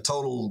you're in a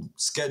total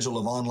schedule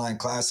of online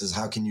classes,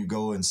 how can you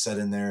go and sit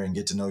in there and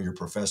get to know your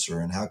professor?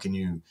 And how can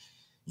you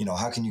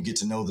get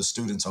to know the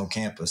students on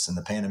campus and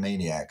the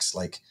Panamaniacs?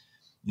 Like,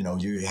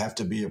 you have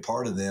to be a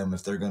part of them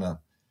if they're going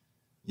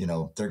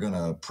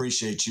to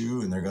appreciate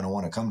you and they're going to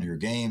want to come to your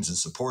games and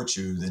support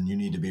you. Then you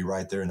need to be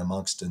right there in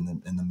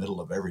the middle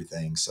of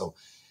everything. So,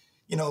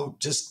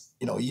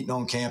 eating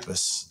on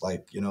campus,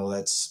 like,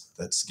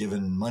 that's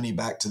giving money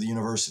back to the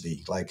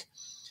university. Like,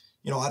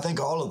 I think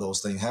all of those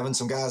things, having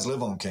some guys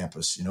live on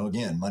campus,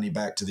 again, money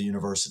back to the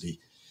university.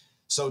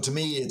 So to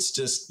me, it's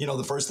just,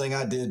 the first thing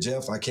I did,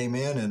 Jeff, I came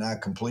in and I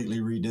completely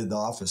redid the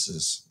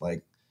offices.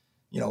 Like,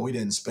 we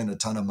didn't spend a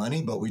ton of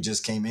money, but we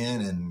just came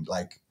in and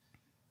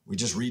we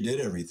just redid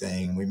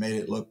everything. We made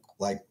it look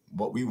like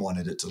what we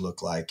wanted it to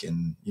look like.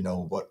 And,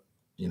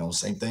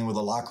 same thing with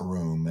the locker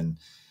room and,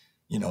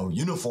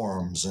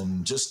 uniforms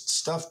and just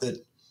stuff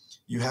that,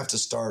 you have to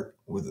start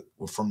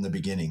from the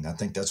beginning. I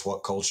think that's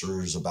what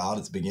culture is about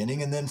at the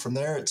beginning. And then from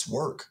there, it's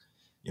work.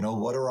 You know,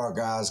 what are our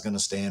guys going to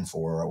stand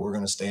for? We're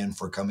going to stand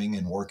for coming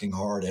and working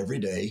hard every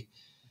day,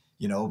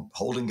 you know,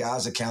 holding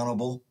guys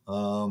accountable.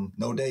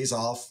 No days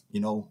off. You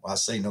know, I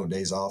say no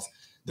days off.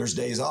 There's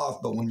days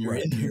off, but when you're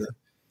in here,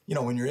 you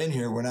know, when you're in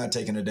here, we're not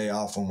taking a day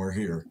off when we're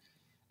here.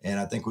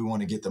 And I think we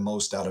want to get the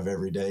most out of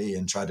every day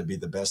and try to be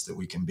the best that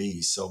we can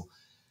be. So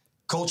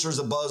culture is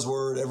a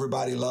buzzword.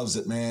 Everybody loves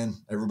it, man.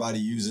 Everybody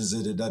uses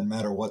it. It doesn't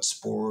matter what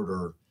sport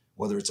or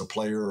whether it's a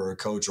player or a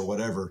coach or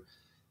whatever.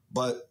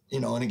 But, you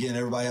know, and again,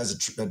 everybody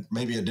has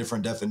maybe a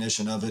different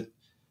definition of it.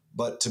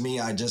 But to me,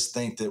 I just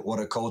think that what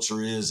a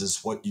culture is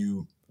what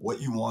you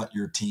want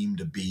your team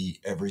to be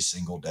every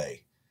single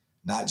day.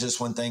 Not just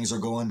when things are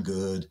going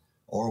good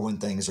or when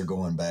things are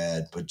going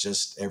bad, but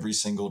just every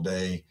single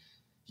day.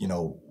 You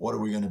know, what are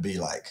we going to be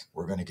like?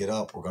 We're going to get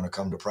up. We're going to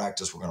come to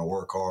practice. We're going to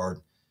work hard.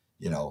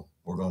 You know,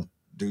 we're going to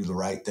do the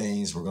right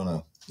things. We're going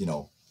to, you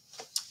know,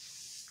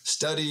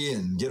 study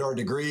and get our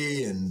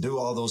degree and do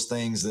all those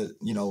things that,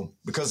 you know,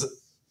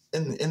 because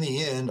in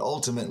the end,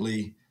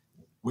 ultimately,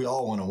 we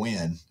all want to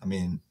win. I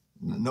mean,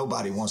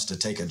 nobody wants to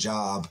take a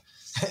job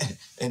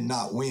and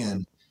not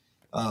win.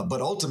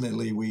 But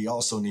ultimately, we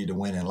also need to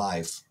win in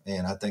life.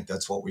 And I think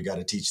that's what we got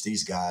to teach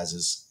these guys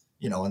is,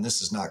 you know, and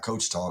this is not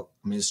coach talk.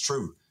 I mean, it's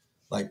true.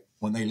 Like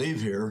when they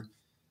leave here,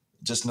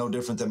 just no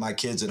different than my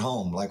kids at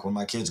home. Like when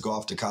my kids go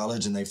off to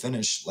college and they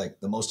finish,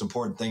 like the most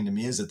important thing to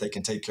me is that they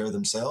can take care of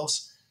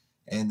themselves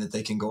and that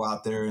they can go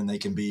out there and they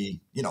can be,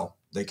 you know,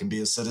 they can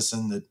be a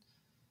citizen that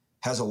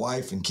has a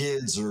wife and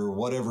kids or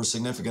whatever,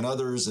 significant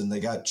others, and they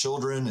got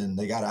children and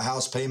they got a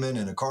house payment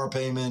and a car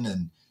payment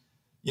and,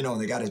 you know,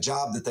 they got a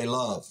job that they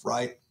love,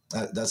 right?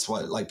 That's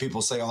what, like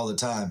people say all the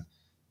time,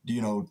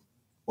 you know,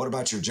 what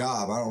about your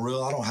job? I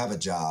don't have a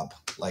job.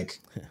 Like,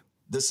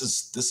 This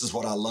is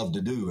what I love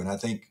to do. And I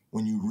think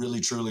when you really,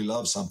 truly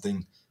love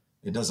something,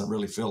 it doesn't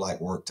really feel like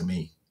work to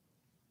me.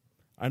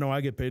 I know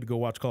I get paid to go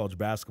watch college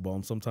basketball,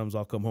 and sometimes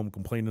I'll come home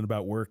complaining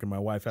about work, and my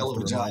wife has to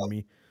remind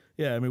me.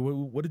 Yeah, I mean,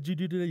 what did you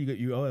do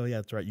today? Oh, yeah,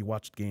 that's right. You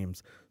watched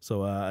games.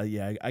 So,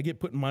 yeah, I get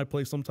put in my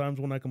place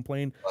sometimes when I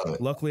complain.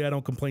 Luckily, I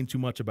don't complain too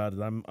much about it.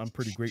 I'm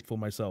pretty grateful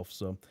myself.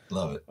 So,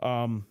 love it.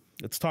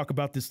 Let's talk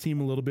about this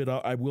team a little bit.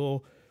 I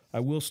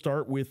will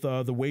start with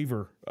the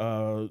waiver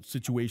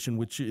situation,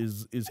 which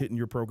is hitting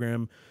your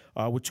program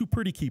with two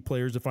pretty key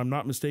players. If I'm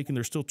not mistaken,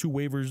 there's still two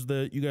waivers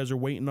that you guys are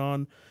waiting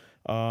on.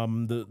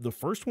 The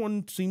first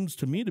one seems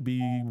to me to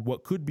be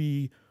what could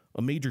be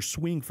a major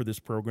swing for this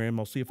program.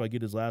 I'll see if I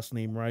get his last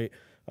name right.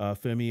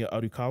 Femi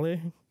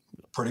Adukale.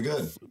 Pretty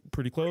good.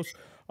 Pretty close.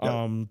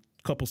 Yep.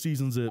 Couple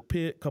seasons at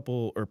Pitt,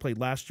 played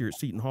last year at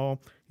Seton Hall.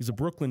 He's a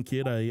Brooklyn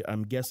kid.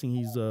 I'm guessing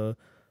he's a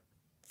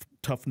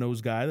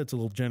tough-nosed guy. That's a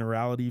little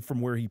generality from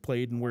where he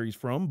played and where he's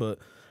from, but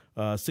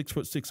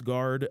 6'6"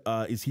 guard.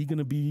 Is he going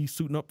to be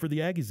suiting up for the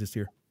Aggies this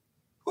year?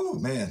 Oh,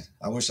 man,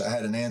 I wish I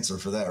had an answer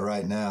for that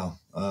right now.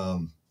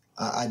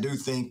 I do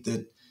think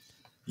that,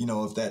 you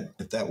know, if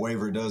that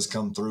waiver does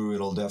come through,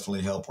 it'll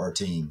definitely help our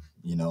team,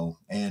 you know.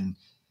 And,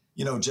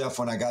 you know, Jeff,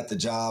 when I got the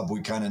job,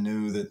 we kind of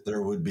knew that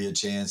there would be a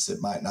chance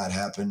it might not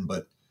happen.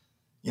 But,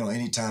 you know,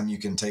 anytime you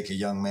can take a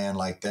young man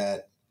like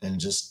that and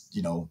just,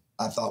 you know,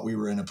 I thought we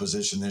were in a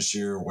position this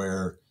year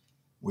where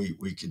we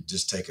could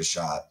just take a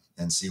shot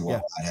and see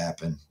what might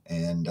happen.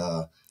 And,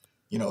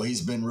 you know,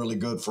 he's been really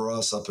good for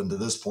us up until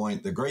this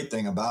point. The great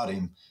thing about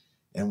him,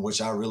 and which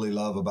I really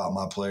love about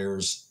my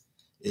players,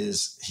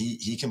 is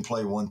he can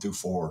play 1 through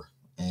 4.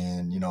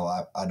 And, you know,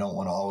 I don't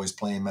want to always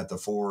play him at the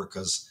 4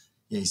 because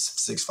he's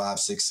 6'5",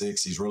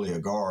 6'6". He's really a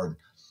guard.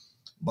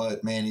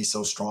 But, man, he's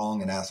so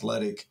strong and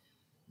athletic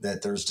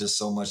that there's just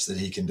so much that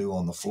he can do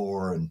on the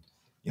floor. And,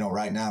 you know,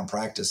 right now in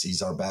practice,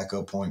 he's our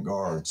backup point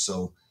guard.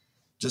 So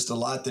just a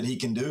lot that he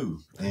can do.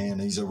 And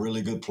he's a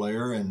really good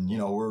player. And, you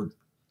know,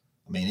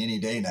 any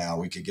day now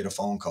we could get a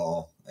phone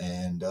call.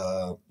 And,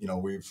 you know,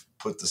 we've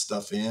put the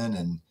stuff in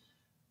and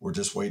we're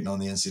just waiting on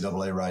the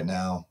NCAA right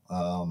now.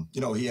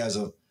 You know, he has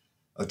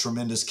a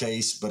tremendous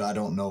case, but I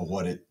don't know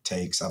what it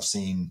takes.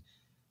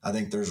 I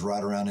think there's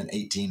right around an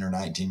 18 or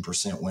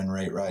 19% win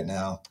rate right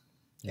now.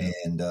 Yeah.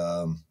 And,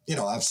 you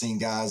know, I've seen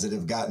guys that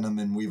have gotten them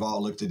and we've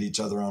all looked at each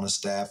other on a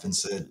staff and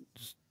said,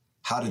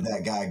 how did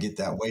that guy get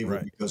that waiver?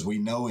 Right. Because we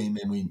know him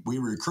and we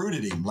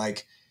recruited him.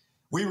 Like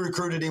we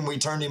recruited him, we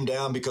turned him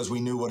down because we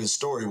knew what his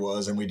story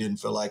was and we didn't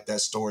feel like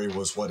that story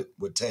was what it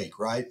would take.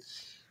 Right.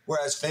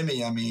 Whereas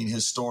Femi, I mean,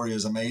 his story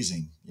is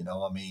amazing. You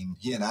know, I mean,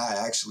 he and I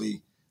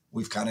actually,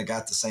 we've kind of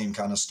got the same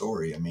kind of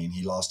story. I mean,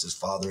 he lost his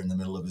father in the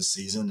middle of his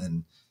season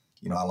and,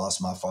 you know, I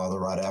lost my father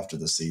right after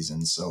the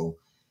season. So,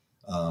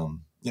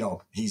 you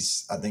know,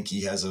 I think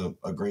he has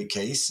a great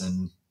case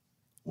and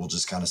we'll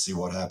just kind of see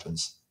what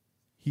happens.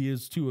 He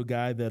is, too, a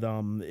guy that,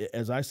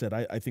 as I said,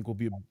 I think will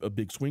be a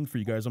big swing for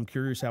you guys. I'm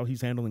curious how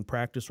he's handling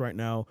practice right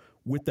now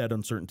with that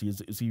uncertainty.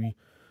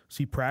 Is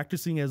he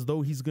practicing as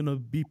though he's going to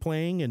be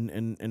playing,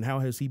 and how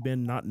has he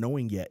been not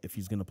knowing yet if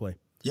he's going to play?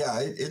 Yeah,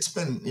 it's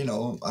been, you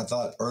know, I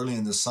thought early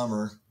in the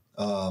summer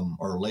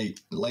or late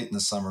in the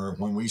summer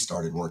when we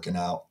started working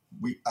out,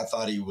 I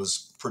thought he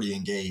was pretty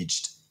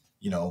engaged,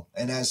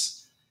 and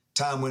as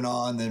time went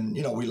on, then,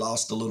 we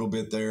lost a little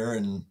bit there.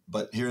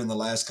 But here in the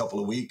last couple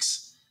of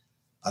weeks,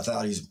 I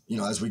thought he's,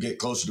 as we get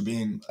closer to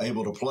being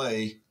able to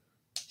play,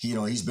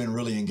 he's been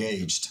really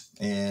engaged,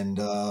 and,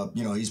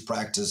 he's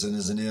practicing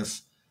as an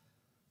if,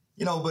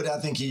 but I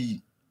think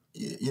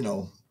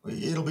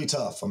it'll be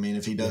tough. I mean,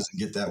 if he doesn't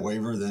get that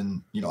waiver,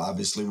 then,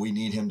 obviously we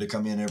need him to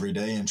come in every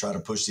day and try to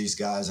push these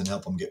guys and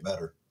help them get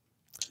better.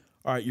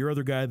 All right, your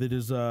other guy that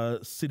is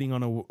sitting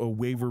on a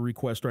waiver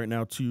request right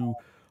now,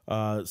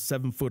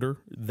 7-footer,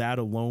 that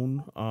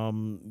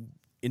alone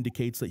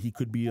indicates that he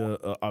could be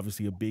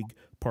obviously a big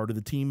part of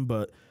the team.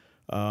 But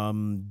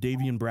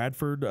Davian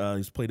Bradford,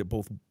 he's played at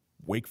both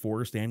Wake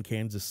Forest and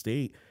Kansas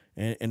State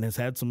and has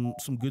had some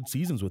good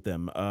seasons with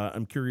them.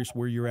 I'm curious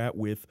where you're at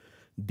with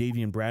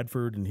Davian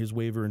Bradford and his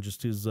waiver and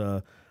just his,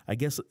 I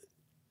guess,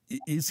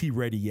 is he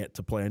ready yet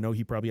to play? I know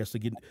he probably has to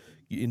get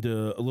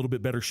into a little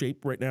bit better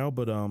shape right now,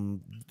 but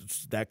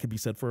that could be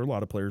said for a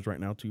lot of players right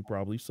now too,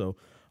 probably. So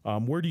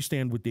where do you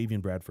stand with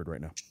Davian Bradford right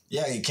now?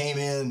 Yeah, he came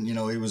in,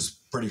 he was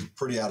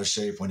pretty out of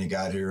shape when he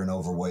got here and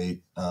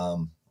overweight.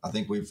 I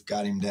think we've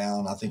got him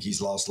down. I think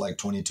he's lost like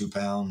 22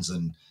 pounds.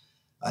 And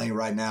I think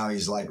right now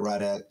he's like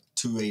right at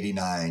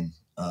 289,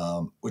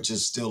 which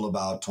is still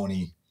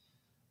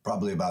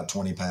probably about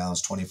 20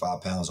 pounds,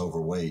 25 pounds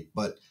overweight.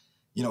 But,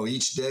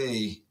 each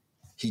day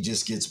he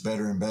just gets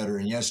better and better.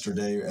 And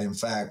yesterday, in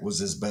fact, was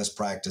his best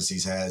practice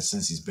he's had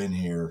since he's been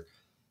here.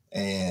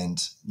 And,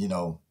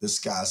 this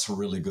guy's a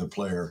really good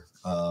player.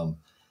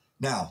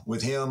 Now,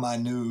 with him, I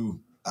knew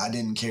I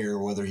didn't care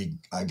whether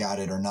I got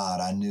it or not.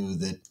 I knew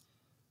that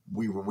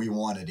we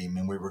wanted him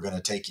and we were going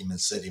to take him and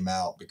sit him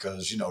out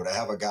because, to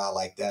have a guy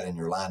like that in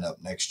your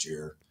lineup next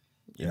year,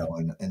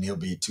 and he'll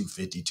be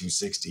 250,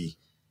 260,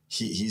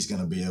 he's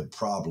going to be a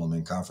problem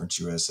in Conference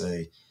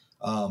USA.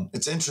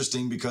 It's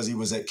interesting because he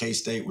was at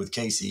K-State with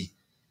Casey,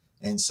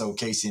 and so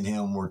Casey and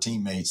him were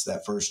teammates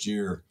that first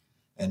year,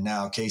 and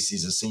now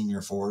Casey's a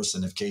senior for us,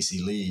 and if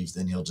Casey leaves,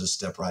 then he'll just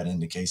step right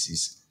into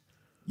Casey's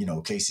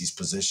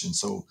position.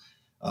 So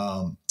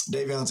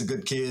Davion's a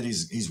good kid.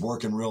 He's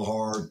working real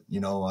hard.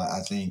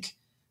 I think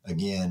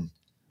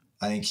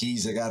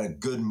he's got a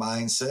good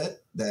mindset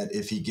that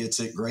if he gets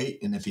it,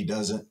 great, and if he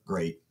doesn't,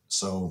 great.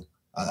 So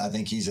I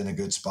think he's in a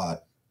good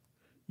spot.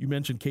 You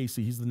mentioned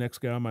Casey. He's the next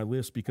guy on my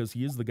list because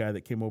he is the guy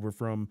that came over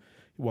from,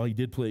 while he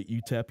did play at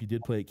UTEP, he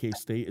did play at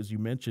K-State, as you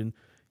mentioned.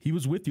 He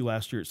was with you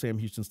last year at Sam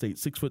Houston State,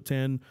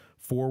 6'10",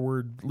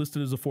 forward,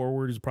 listed as a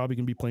forward. He's probably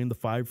going to be playing the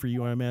 5 for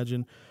you, I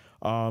imagine.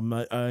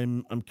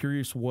 I'm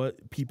curious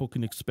what people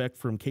can expect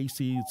from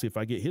Casey. Let's see if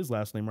I get his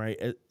last name right.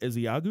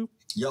 Ezeagu?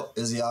 Yep,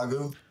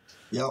 Ezeagu.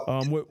 Yep.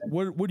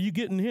 What are you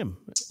getting him?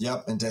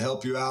 Yep, and to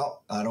help you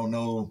out, I don't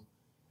know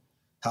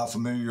how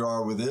familiar you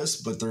are with this,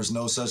 but there's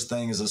no such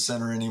thing as a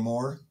center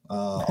anymore.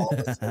 All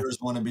the centers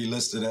want to be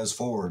listed as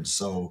forwards.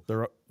 So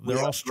they're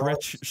all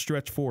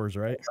stretch fours,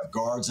 right? We have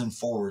guards and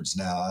forwards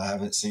now. I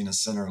haven't seen a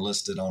center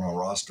listed on a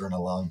roster in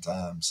a long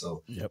time.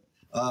 So yep.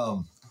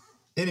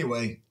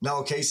 Anyway,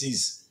 no,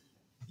 Casey's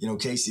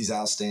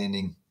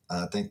outstanding.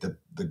 I think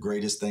the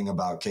greatest thing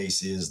about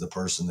Casey is the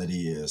person that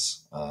he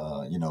is.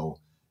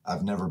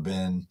 I've never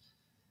been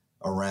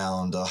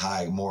around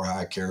a more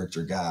high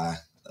character guy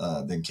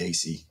than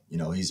Casey.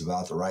 He's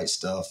about the right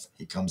stuff.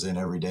 He comes in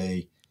every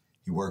day.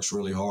 He works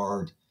really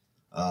hard.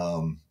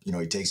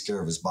 He takes care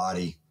of his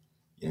body.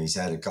 He's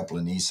had a couple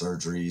of knee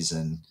surgeries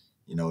and,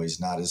 he's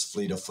not as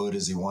fleet of foot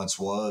as he once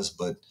was,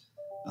 but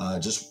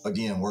just,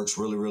 again, works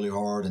really, really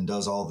hard and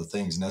does all the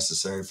things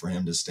necessary for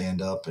him to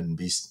stand up and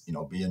be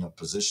in a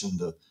position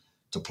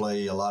to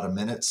play a lot of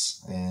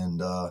minutes.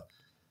 And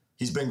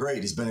he's been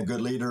great. He's been a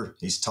good leader.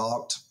 He's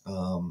talked.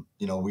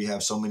 We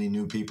have so many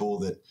new people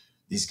that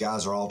these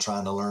guys are all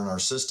trying to learn our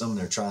system.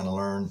 They're trying to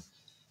learn,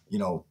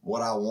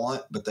 what I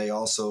want, but they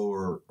also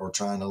are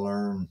trying to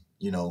learn,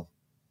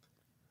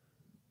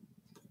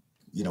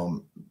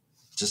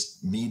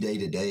 just me day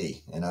to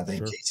day. And I think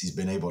Sure. Casey's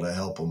been able to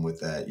help them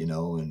with that,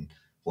 and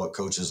what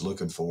coach is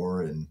looking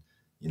for and,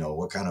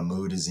 what kind of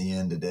mood is he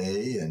in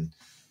today. And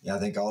I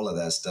think all of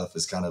that stuff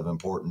is kind of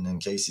important.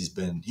 And Casey's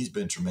been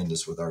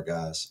tremendous with our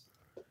guys.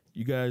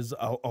 You guys,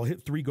 I'll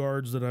hit 3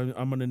 guards that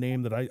I'm going to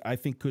name that I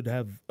think could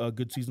have a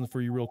good season for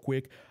you real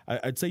quick.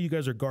 I'd say you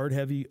guys are guard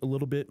heavy a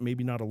little bit,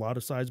 maybe not a lot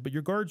of size, but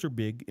your guards are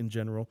big in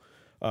general.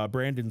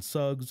 Brandon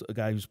Suggs, a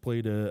guy who's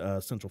played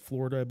Central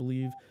Florida, I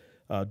believe.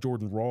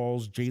 Jordan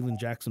Rawls, Jalen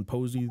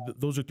Jackson-Posey.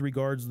 Those are 3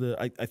 guards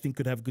that I think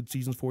could have good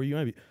seasons for you.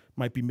 I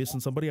might be missing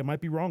somebody. I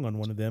might be wrong on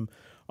one of them.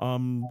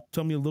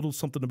 Tell me a little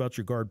something about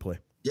your guard play.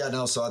 Yeah,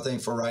 no, so I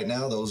think for right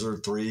now, those are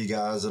 3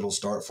 guys that'll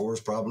start for us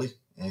probably.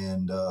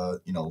 And,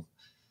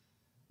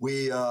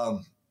 we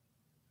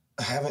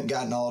haven't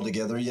gotten all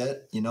together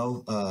yet.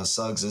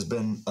 Suggs has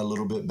been a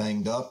little bit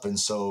banged up, and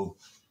so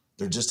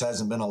there just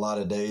hasn't been a lot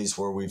of days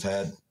where we've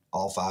had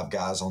all 5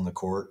 guys on the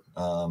court.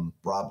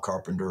 Rob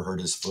Carpenter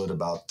hurt his foot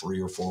about 3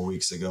 or 4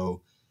 weeks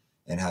ago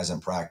and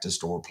hasn't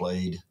practiced or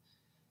played.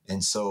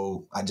 And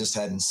so I just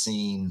hadn't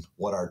seen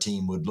what our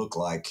team would look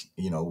like,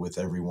 with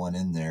everyone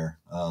in there.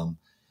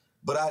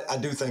 But I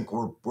do think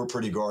we're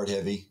pretty guard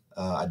heavy.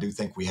 I do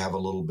think we have a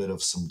little bit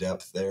of some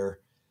depth there.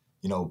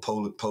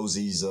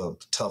 Posey's a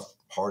tough,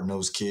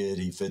 hard-nosed kid.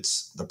 He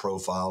fits the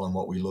profile and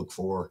what we look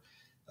for.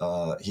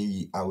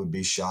 I would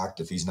be shocked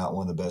if he's not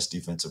one of the best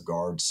defensive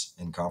guards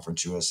in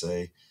Conference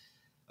USA.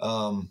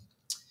 Jordan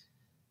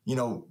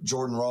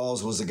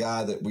Rawls was a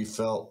guy that we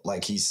felt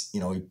like he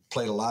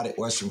played a lot at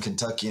Western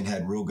Kentucky and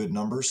had real good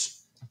numbers.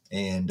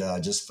 And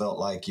just felt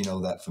like,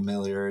 that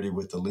familiarity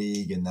with the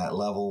league and that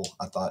level,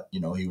 I thought,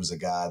 he was a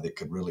guy that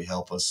could really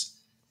help us.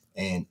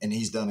 And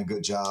he's done a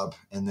good job.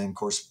 And then, of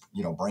course,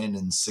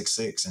 Brandon's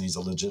 6'6", and he's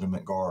a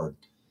legitimate guard.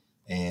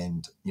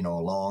 And,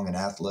 long and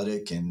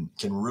athletic and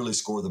can really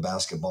score the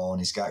basketball.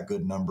 And he's got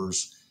good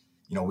numbers.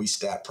 We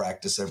stat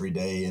practice every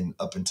day. And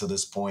up until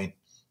this point,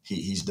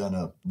 he's done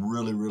a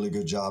really, really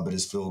good job at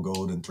his field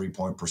goal and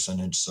three-point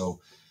percentage. So,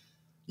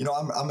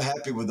 I'm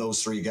happy with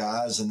those three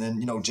guys. And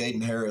then,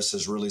 Jaden Harris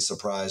has really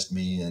surprised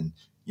me. And,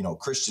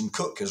 Christian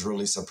Cook has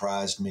really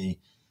surprised me.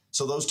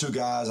 So those two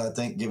guys, I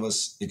think, give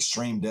us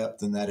extreme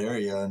depth in that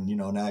area. And,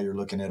 now you're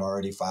looking at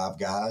already 5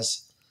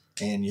 guys,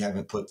 and you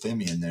haven't put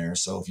Femi in there.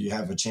 So if you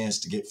have a chance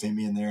to get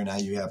Femi in there, now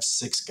you have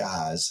 6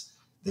 guys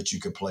that you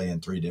could play in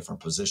 3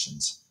 different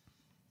positions.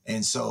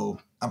 And so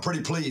I'm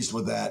pretty pleased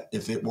with that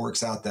if it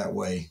works out that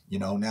way.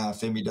 Now if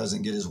Femi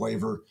doesn't get his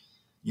waiver,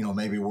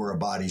 maybe we're a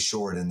body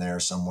short in there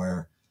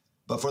somewhere.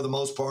 But for the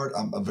most part,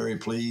 I'm very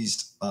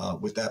pleased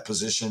with that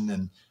position.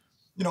 And,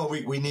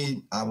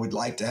 I would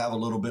like to have a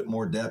little bit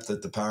more depth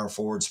at the power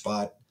forward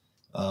spot.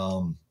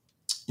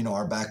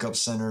 Our backup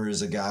center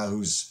is a guy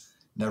who's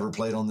never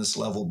played on this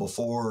level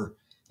before,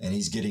 and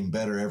he's getting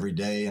better every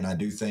day. And I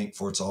do think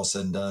before it's all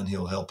said and done,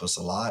 he'll help us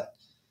a lot.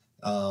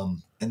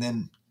 And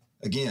then,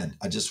 again,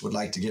 I just would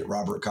like to get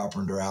Robert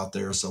Carpenter out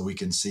there so we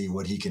can see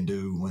what he can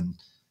do when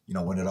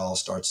it all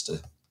starts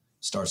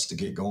to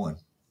get going.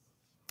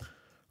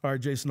 All right,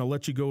 Jason, I'll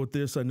let you go with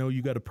this. I know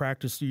you got to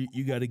practice,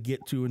 you got to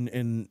get to,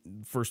 and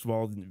first of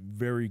all,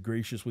 very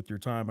gracious with your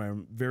time.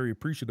 I'm very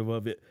appreciative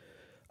of it.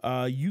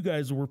 You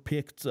guys were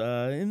picked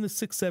in the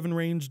 6-7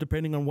 range,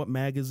 depending on what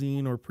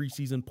magazine or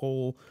preseason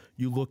poll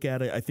you look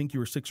at it. I think you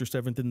were 6th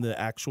or 7th in the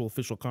actual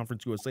official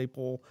Conference USA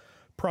poll.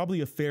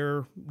 Probably a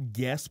fair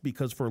guess,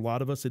 because for a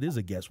lot of us, it is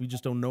a guess. We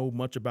just don't know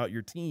much about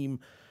your team.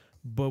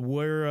 But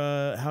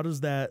how does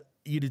that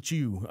eat at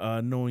you,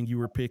 knowing you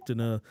were picked in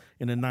a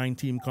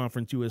 9-team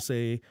Conference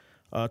USA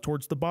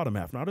towards the bottom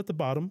half? Not at the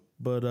bottom,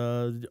 but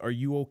are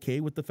you okay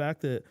with the fact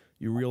that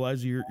you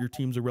realize your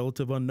team's a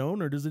relative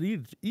unknown, or does it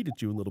eat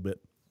at you a little bit?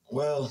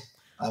 Well,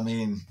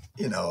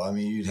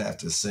 you'd have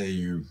to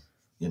say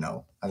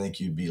I think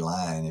you'd be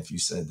lying if you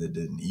said that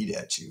didn't eat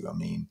at you.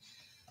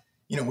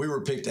 We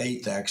were picked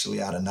 8th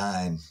actually out of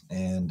 9,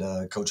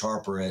 and Coach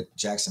Harper at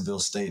Jacksonville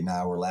State and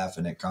I were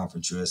laughing at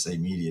Conference USA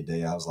Media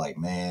Day. I was like,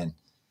 man,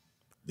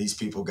 these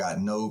people got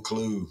no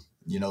clue.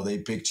 They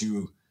picked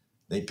you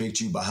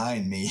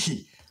behind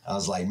me. I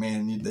was like,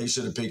 man, they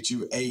should have picked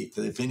you 8th,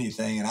 if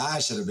anything, and I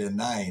should have been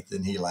 9th.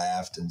 And he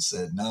laughed and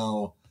said,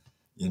 no,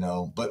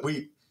 but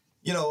we,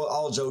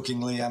 all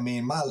jokingly,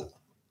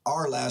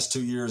 our last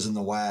 2 years in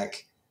the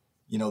WAC,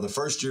 the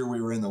first year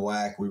we were in the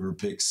WAC, we were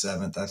picked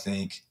 7th, I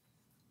think.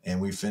 And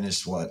we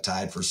finished,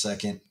 tied for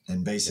 2nd.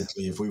 And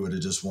basically, if we would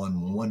have just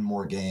won one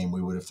more game,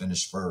 we would have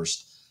finished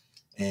 1st.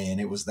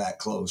 And it was that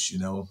close,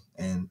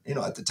 And,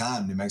 at the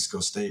time, New Mexico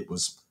State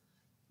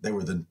they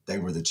were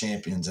the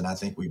champions. And I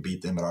think we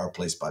beat them at our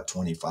place by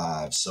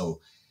 25.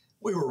 So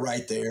we were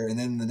right there. And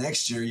then the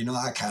next year,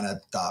 I kind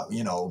of thought,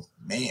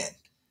 man,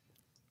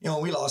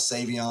 we lost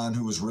Savion,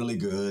 who was really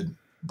good.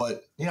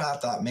 But, I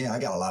thought, man, I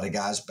got a lot of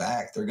guys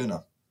back. They're going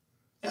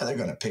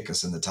to pick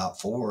us in the top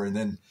 4. And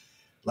then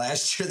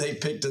last year they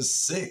picked us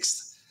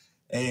 6th,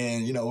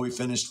 and we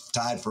finished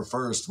tied for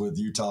 1st with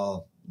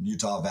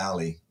Utah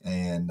Valley,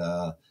 and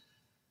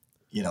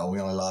we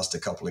only lost a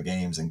couple of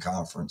games in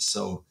conference.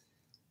 So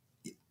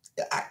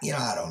I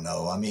don't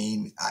know.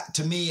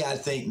 To me, I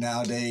think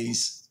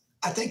nowadays,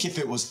 if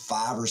it was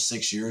 5 or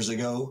 6 years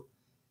ago,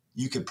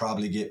 you could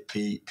probably get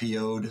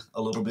PO'd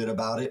a little bit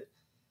about it.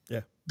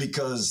 Yeah,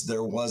 because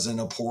there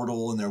wasn't a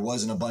portal and there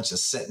wasn't a bunch of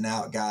sitting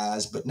out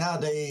guys. But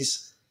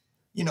nowadays,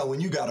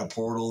 when you got a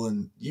portal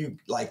and you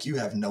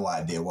have no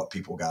idea what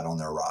people got on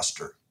their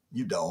roster.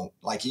 You don't.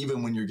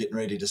 Even when you're getting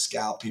ready to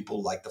scout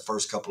people, the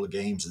first couple of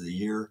games of the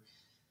year,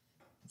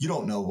 you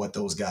don't know what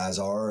those guys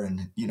are.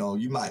 And,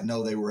 you might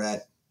know they were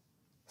at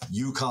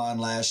UConn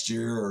last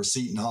year or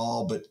Seton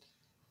Hall, but,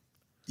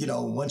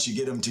 once you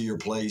get them to your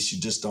place, you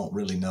just don't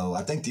really know.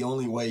 I think the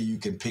only way you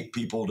can pick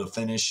people to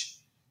finish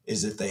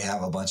is if they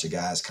have a bunch of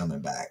guys coming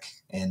back.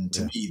 And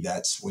to me,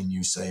 that's when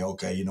you say,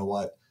 okay, you know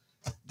what?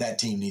 That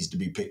team needs to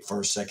be picked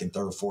 1st, 2nd,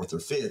 3rd, 4th, or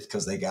 5th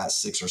because they got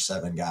 6 or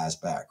 7 guys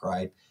back,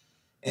 right?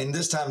 And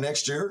this time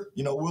next year,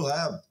 we'll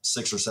have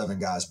 6 or 7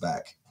 guys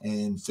back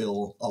and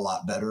feel a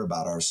lot better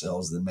about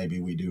ourselves than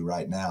maybe we do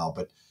right now.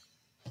 But,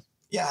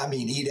 yeah,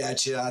 eat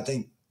at you. I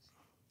think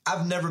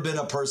I've never been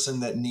a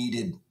person that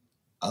needed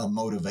a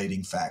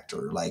motivating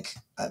factor. I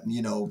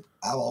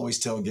always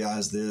tell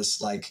guys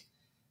this,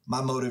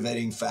 my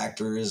motivating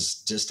factor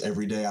is just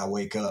every day I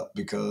wake up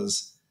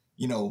because,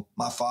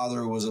 my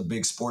father was a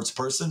big sports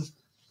person,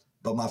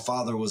 but my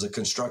father was a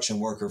construction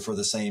worker for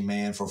the same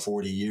man for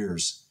 40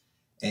 years.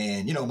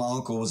 And, my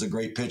uncle was a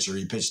great pitcher.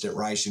 He pitched at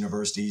Rice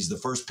University. He's the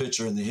first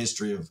pitcher in the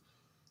history of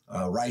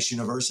Rice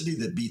University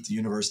that beat the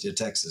University of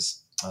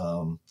Texas.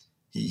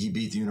 He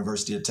beat the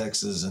University of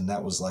Texas, and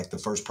that was like the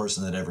first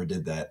person that ever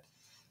did that.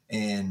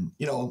 And,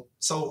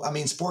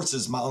 sports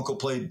is, my uncle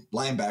played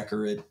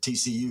linebacker at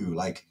TCU.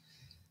 Like,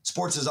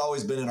 sports has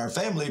always been in our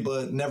family,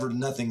 but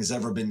nothing has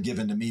ever been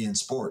given to me in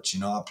sports.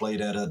 I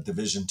played at a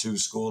Division II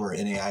school or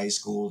NAIA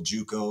school,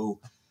 JUCO.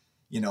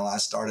 I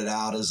started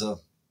out as a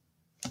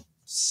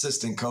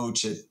assistant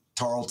coach at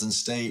Tarleton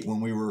State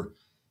when we were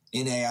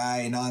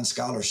NAIA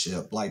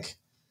non-scholarship. Like,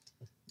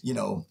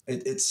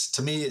 it's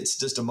to me, it's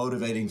just a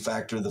motivating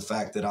factor, the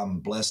fact that I'm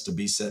blessed to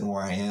be sitting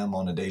where I am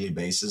on a daily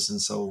basis.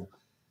 And so,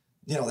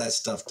 that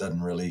stuff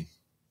doesn't really,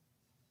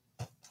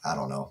 I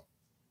don't know.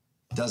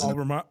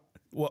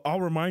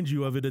 I'll remind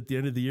you of it at the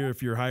end of the year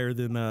if you're higher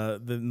than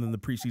the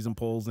preseason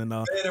polls. And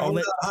man, if I'm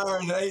not higher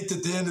than 8th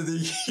at the end of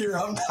the year,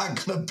 I'm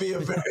not going to be a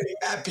very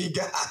happy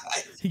guy.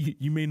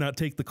 You may not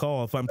take the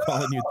call if I'm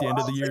calling you at the end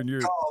of the year.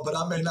 But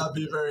I may not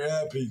be very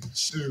happy.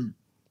 Shoot.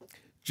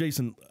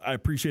 Jason, I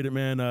appreciate it,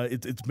 man.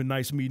 It's been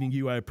nice meeting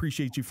you. I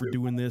appreciate you for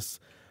doing this.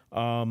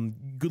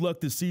 Good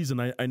luck this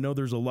season. I know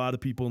there's a lot of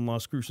people in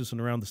Las Cruces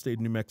and around the state of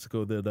New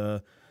Mexico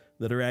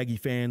that are Aggie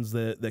fans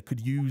that could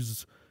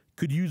use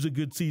a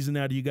good season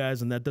out of you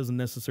guys, and that doesn't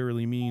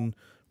necessarily mean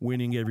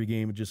winning every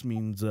game. It just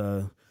means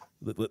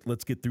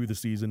let's get through the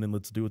season and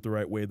let's do it the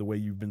right way, the way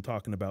you've been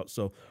talking about.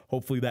 So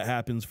hopefully that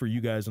happens for you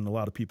guys and a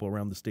lot of people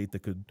around the state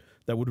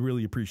that would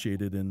really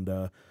appreciate it. And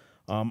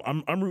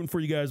I'm rooting for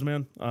you guys,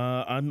 man.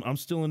 I'm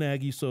still an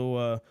Aggie,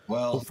 so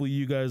hopefully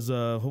you guys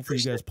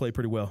play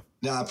pretty well.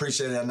 Yeah, I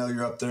appreciate it. I know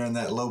you're up there in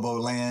that Lobo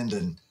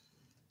land,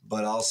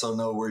 but I also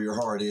know where your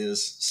heart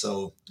is.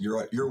 So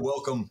you're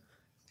welcome.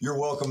 You're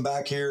welcome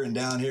back here and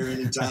down here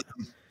anytime.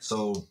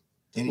 So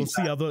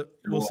anytime.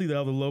 We'll see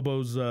how the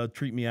Lobos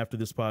treat me after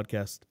this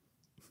podcast.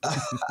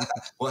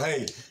 Well,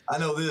 hey, I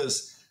know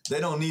this.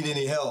 They don't need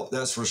any help,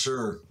 that's for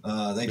sure.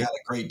 They got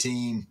a great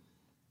team.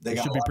 They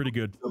should be pretty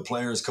good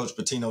players. Coach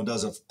Patino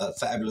does a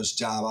fabulous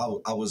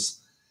job. I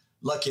was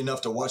lucky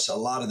enough to watch a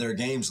lot of their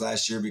games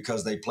last year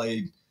because they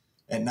played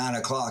at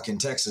 9:00 in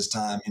Texas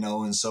time,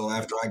 and so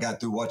after I got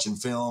through watching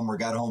film or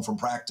got home from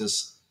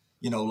practice,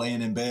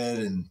 laying in bed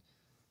and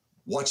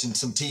watching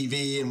some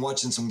TV and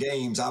watching some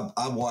games, I bet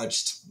I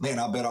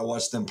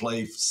watched them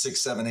play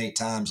 6, 7, 8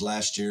 times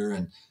last year.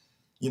 And,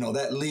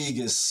 that league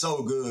is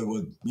so good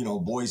with,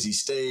 Boise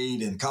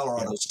State and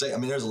Colorado State. I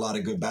mean, there's a lot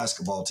of good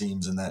basketball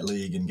teams in that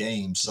league and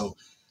games. So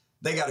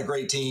they got a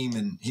great team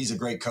and he's a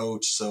great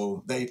coach.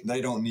 So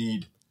they don't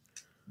need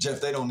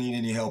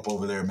any help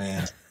over there,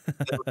 man. They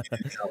don't need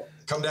any help.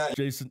 Come down.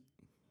 Jason,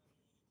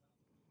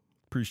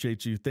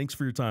 appreciate you. Thanks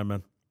for your time,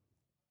 man.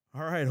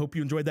 All right. Hope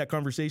you enjoyed that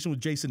conversation with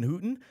Jason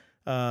Hooten.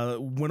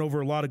 Went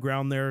over a lot of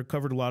ground there,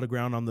 covered a lot of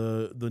ground on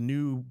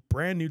the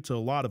brand new to a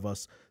lot of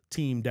us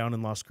team down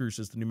in Las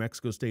Cruces, the New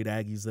Mexico State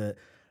Aggies, that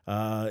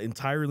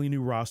entirely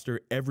new roster.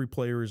 Every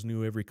player is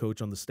new. Every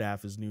coach on the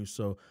staff is new.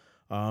 So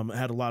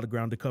had a lot of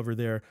ground to cover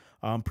there.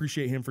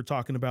 Appreciate him for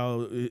talking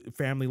about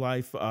family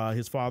life,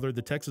 his father,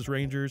 the Texas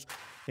Rangers,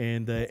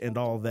 and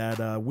all of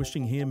that.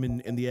 Wishing him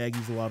and the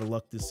Aggies a lot of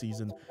luck this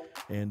season,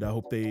 and I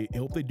hope they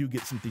do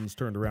get some things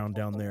turned around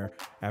down there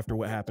after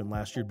what happened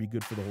last year. It'd be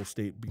good for the whole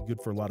state. Be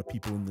good for a lot of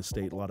people in the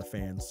state, a lot of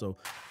fans. So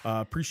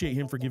appreciate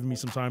him for giving me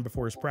some time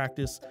before his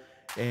practice,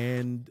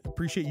 and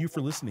appreciate you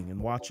for listening and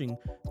watching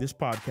this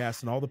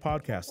podcast and all the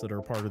podcasts that are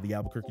a part of the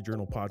Albuquerque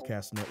Journal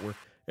Podcast Network.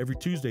 Every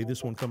Tuesday,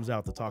 this one comes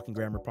out, the Talking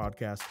Grammar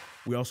podcast.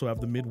 We also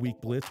have the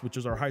Midweek Blitz, which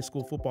is our high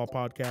school football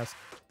podcast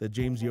that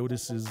James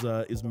Yotis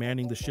is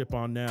manning the ship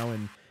on now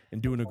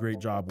and doing a great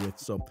job with.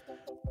 So,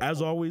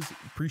 as always,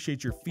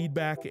 appreciate your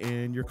feedback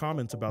and your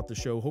comments about the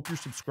show. Hope you're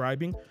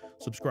subscribing.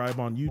 Subscribe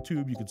on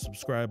YouTube. You can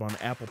subscribe on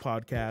Apple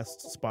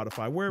Podcasts,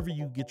 Spotify, wherever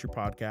you get your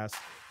podcasts.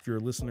 If you're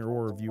a listener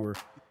or a viewer,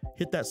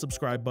 hit that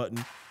subscribe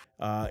button.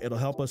 It'll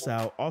help us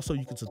out. Also,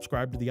 you can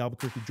subscribe to the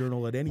Albuquerque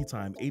Journal at any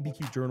time.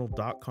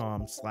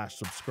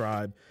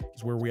 abqjournal.com/subscribe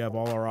is where we have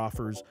all our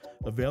offers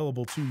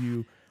available to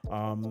you,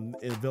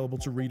 available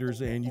to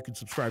readers, and you can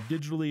subscribe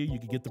digitally. You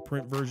can get the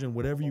print version,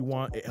 whatever you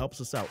want. It helps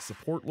us out.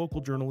 Support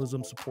local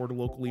journalism, support a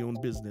locally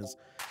owned business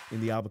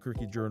in the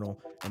Albuquerque Journal,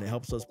 and it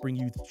helps us bring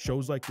you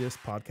shows like this,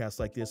 podcasts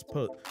like this,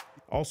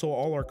 also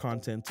all our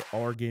content,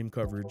 all our game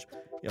coverage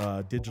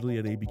digitally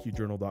at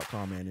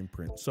abqjournal.com and in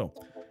print. So,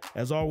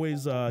 as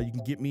always, you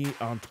can get me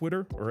on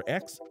Twitter or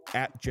X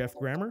at Jeff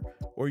Grammer,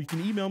 or you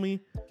can email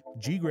me,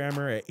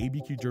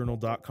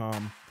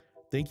 ggrammer@abqjournal.com.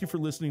 Thank you for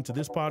listening to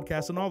this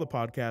podcast and all the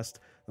podcasts.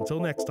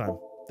 Until next time,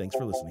 thanks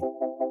for listening.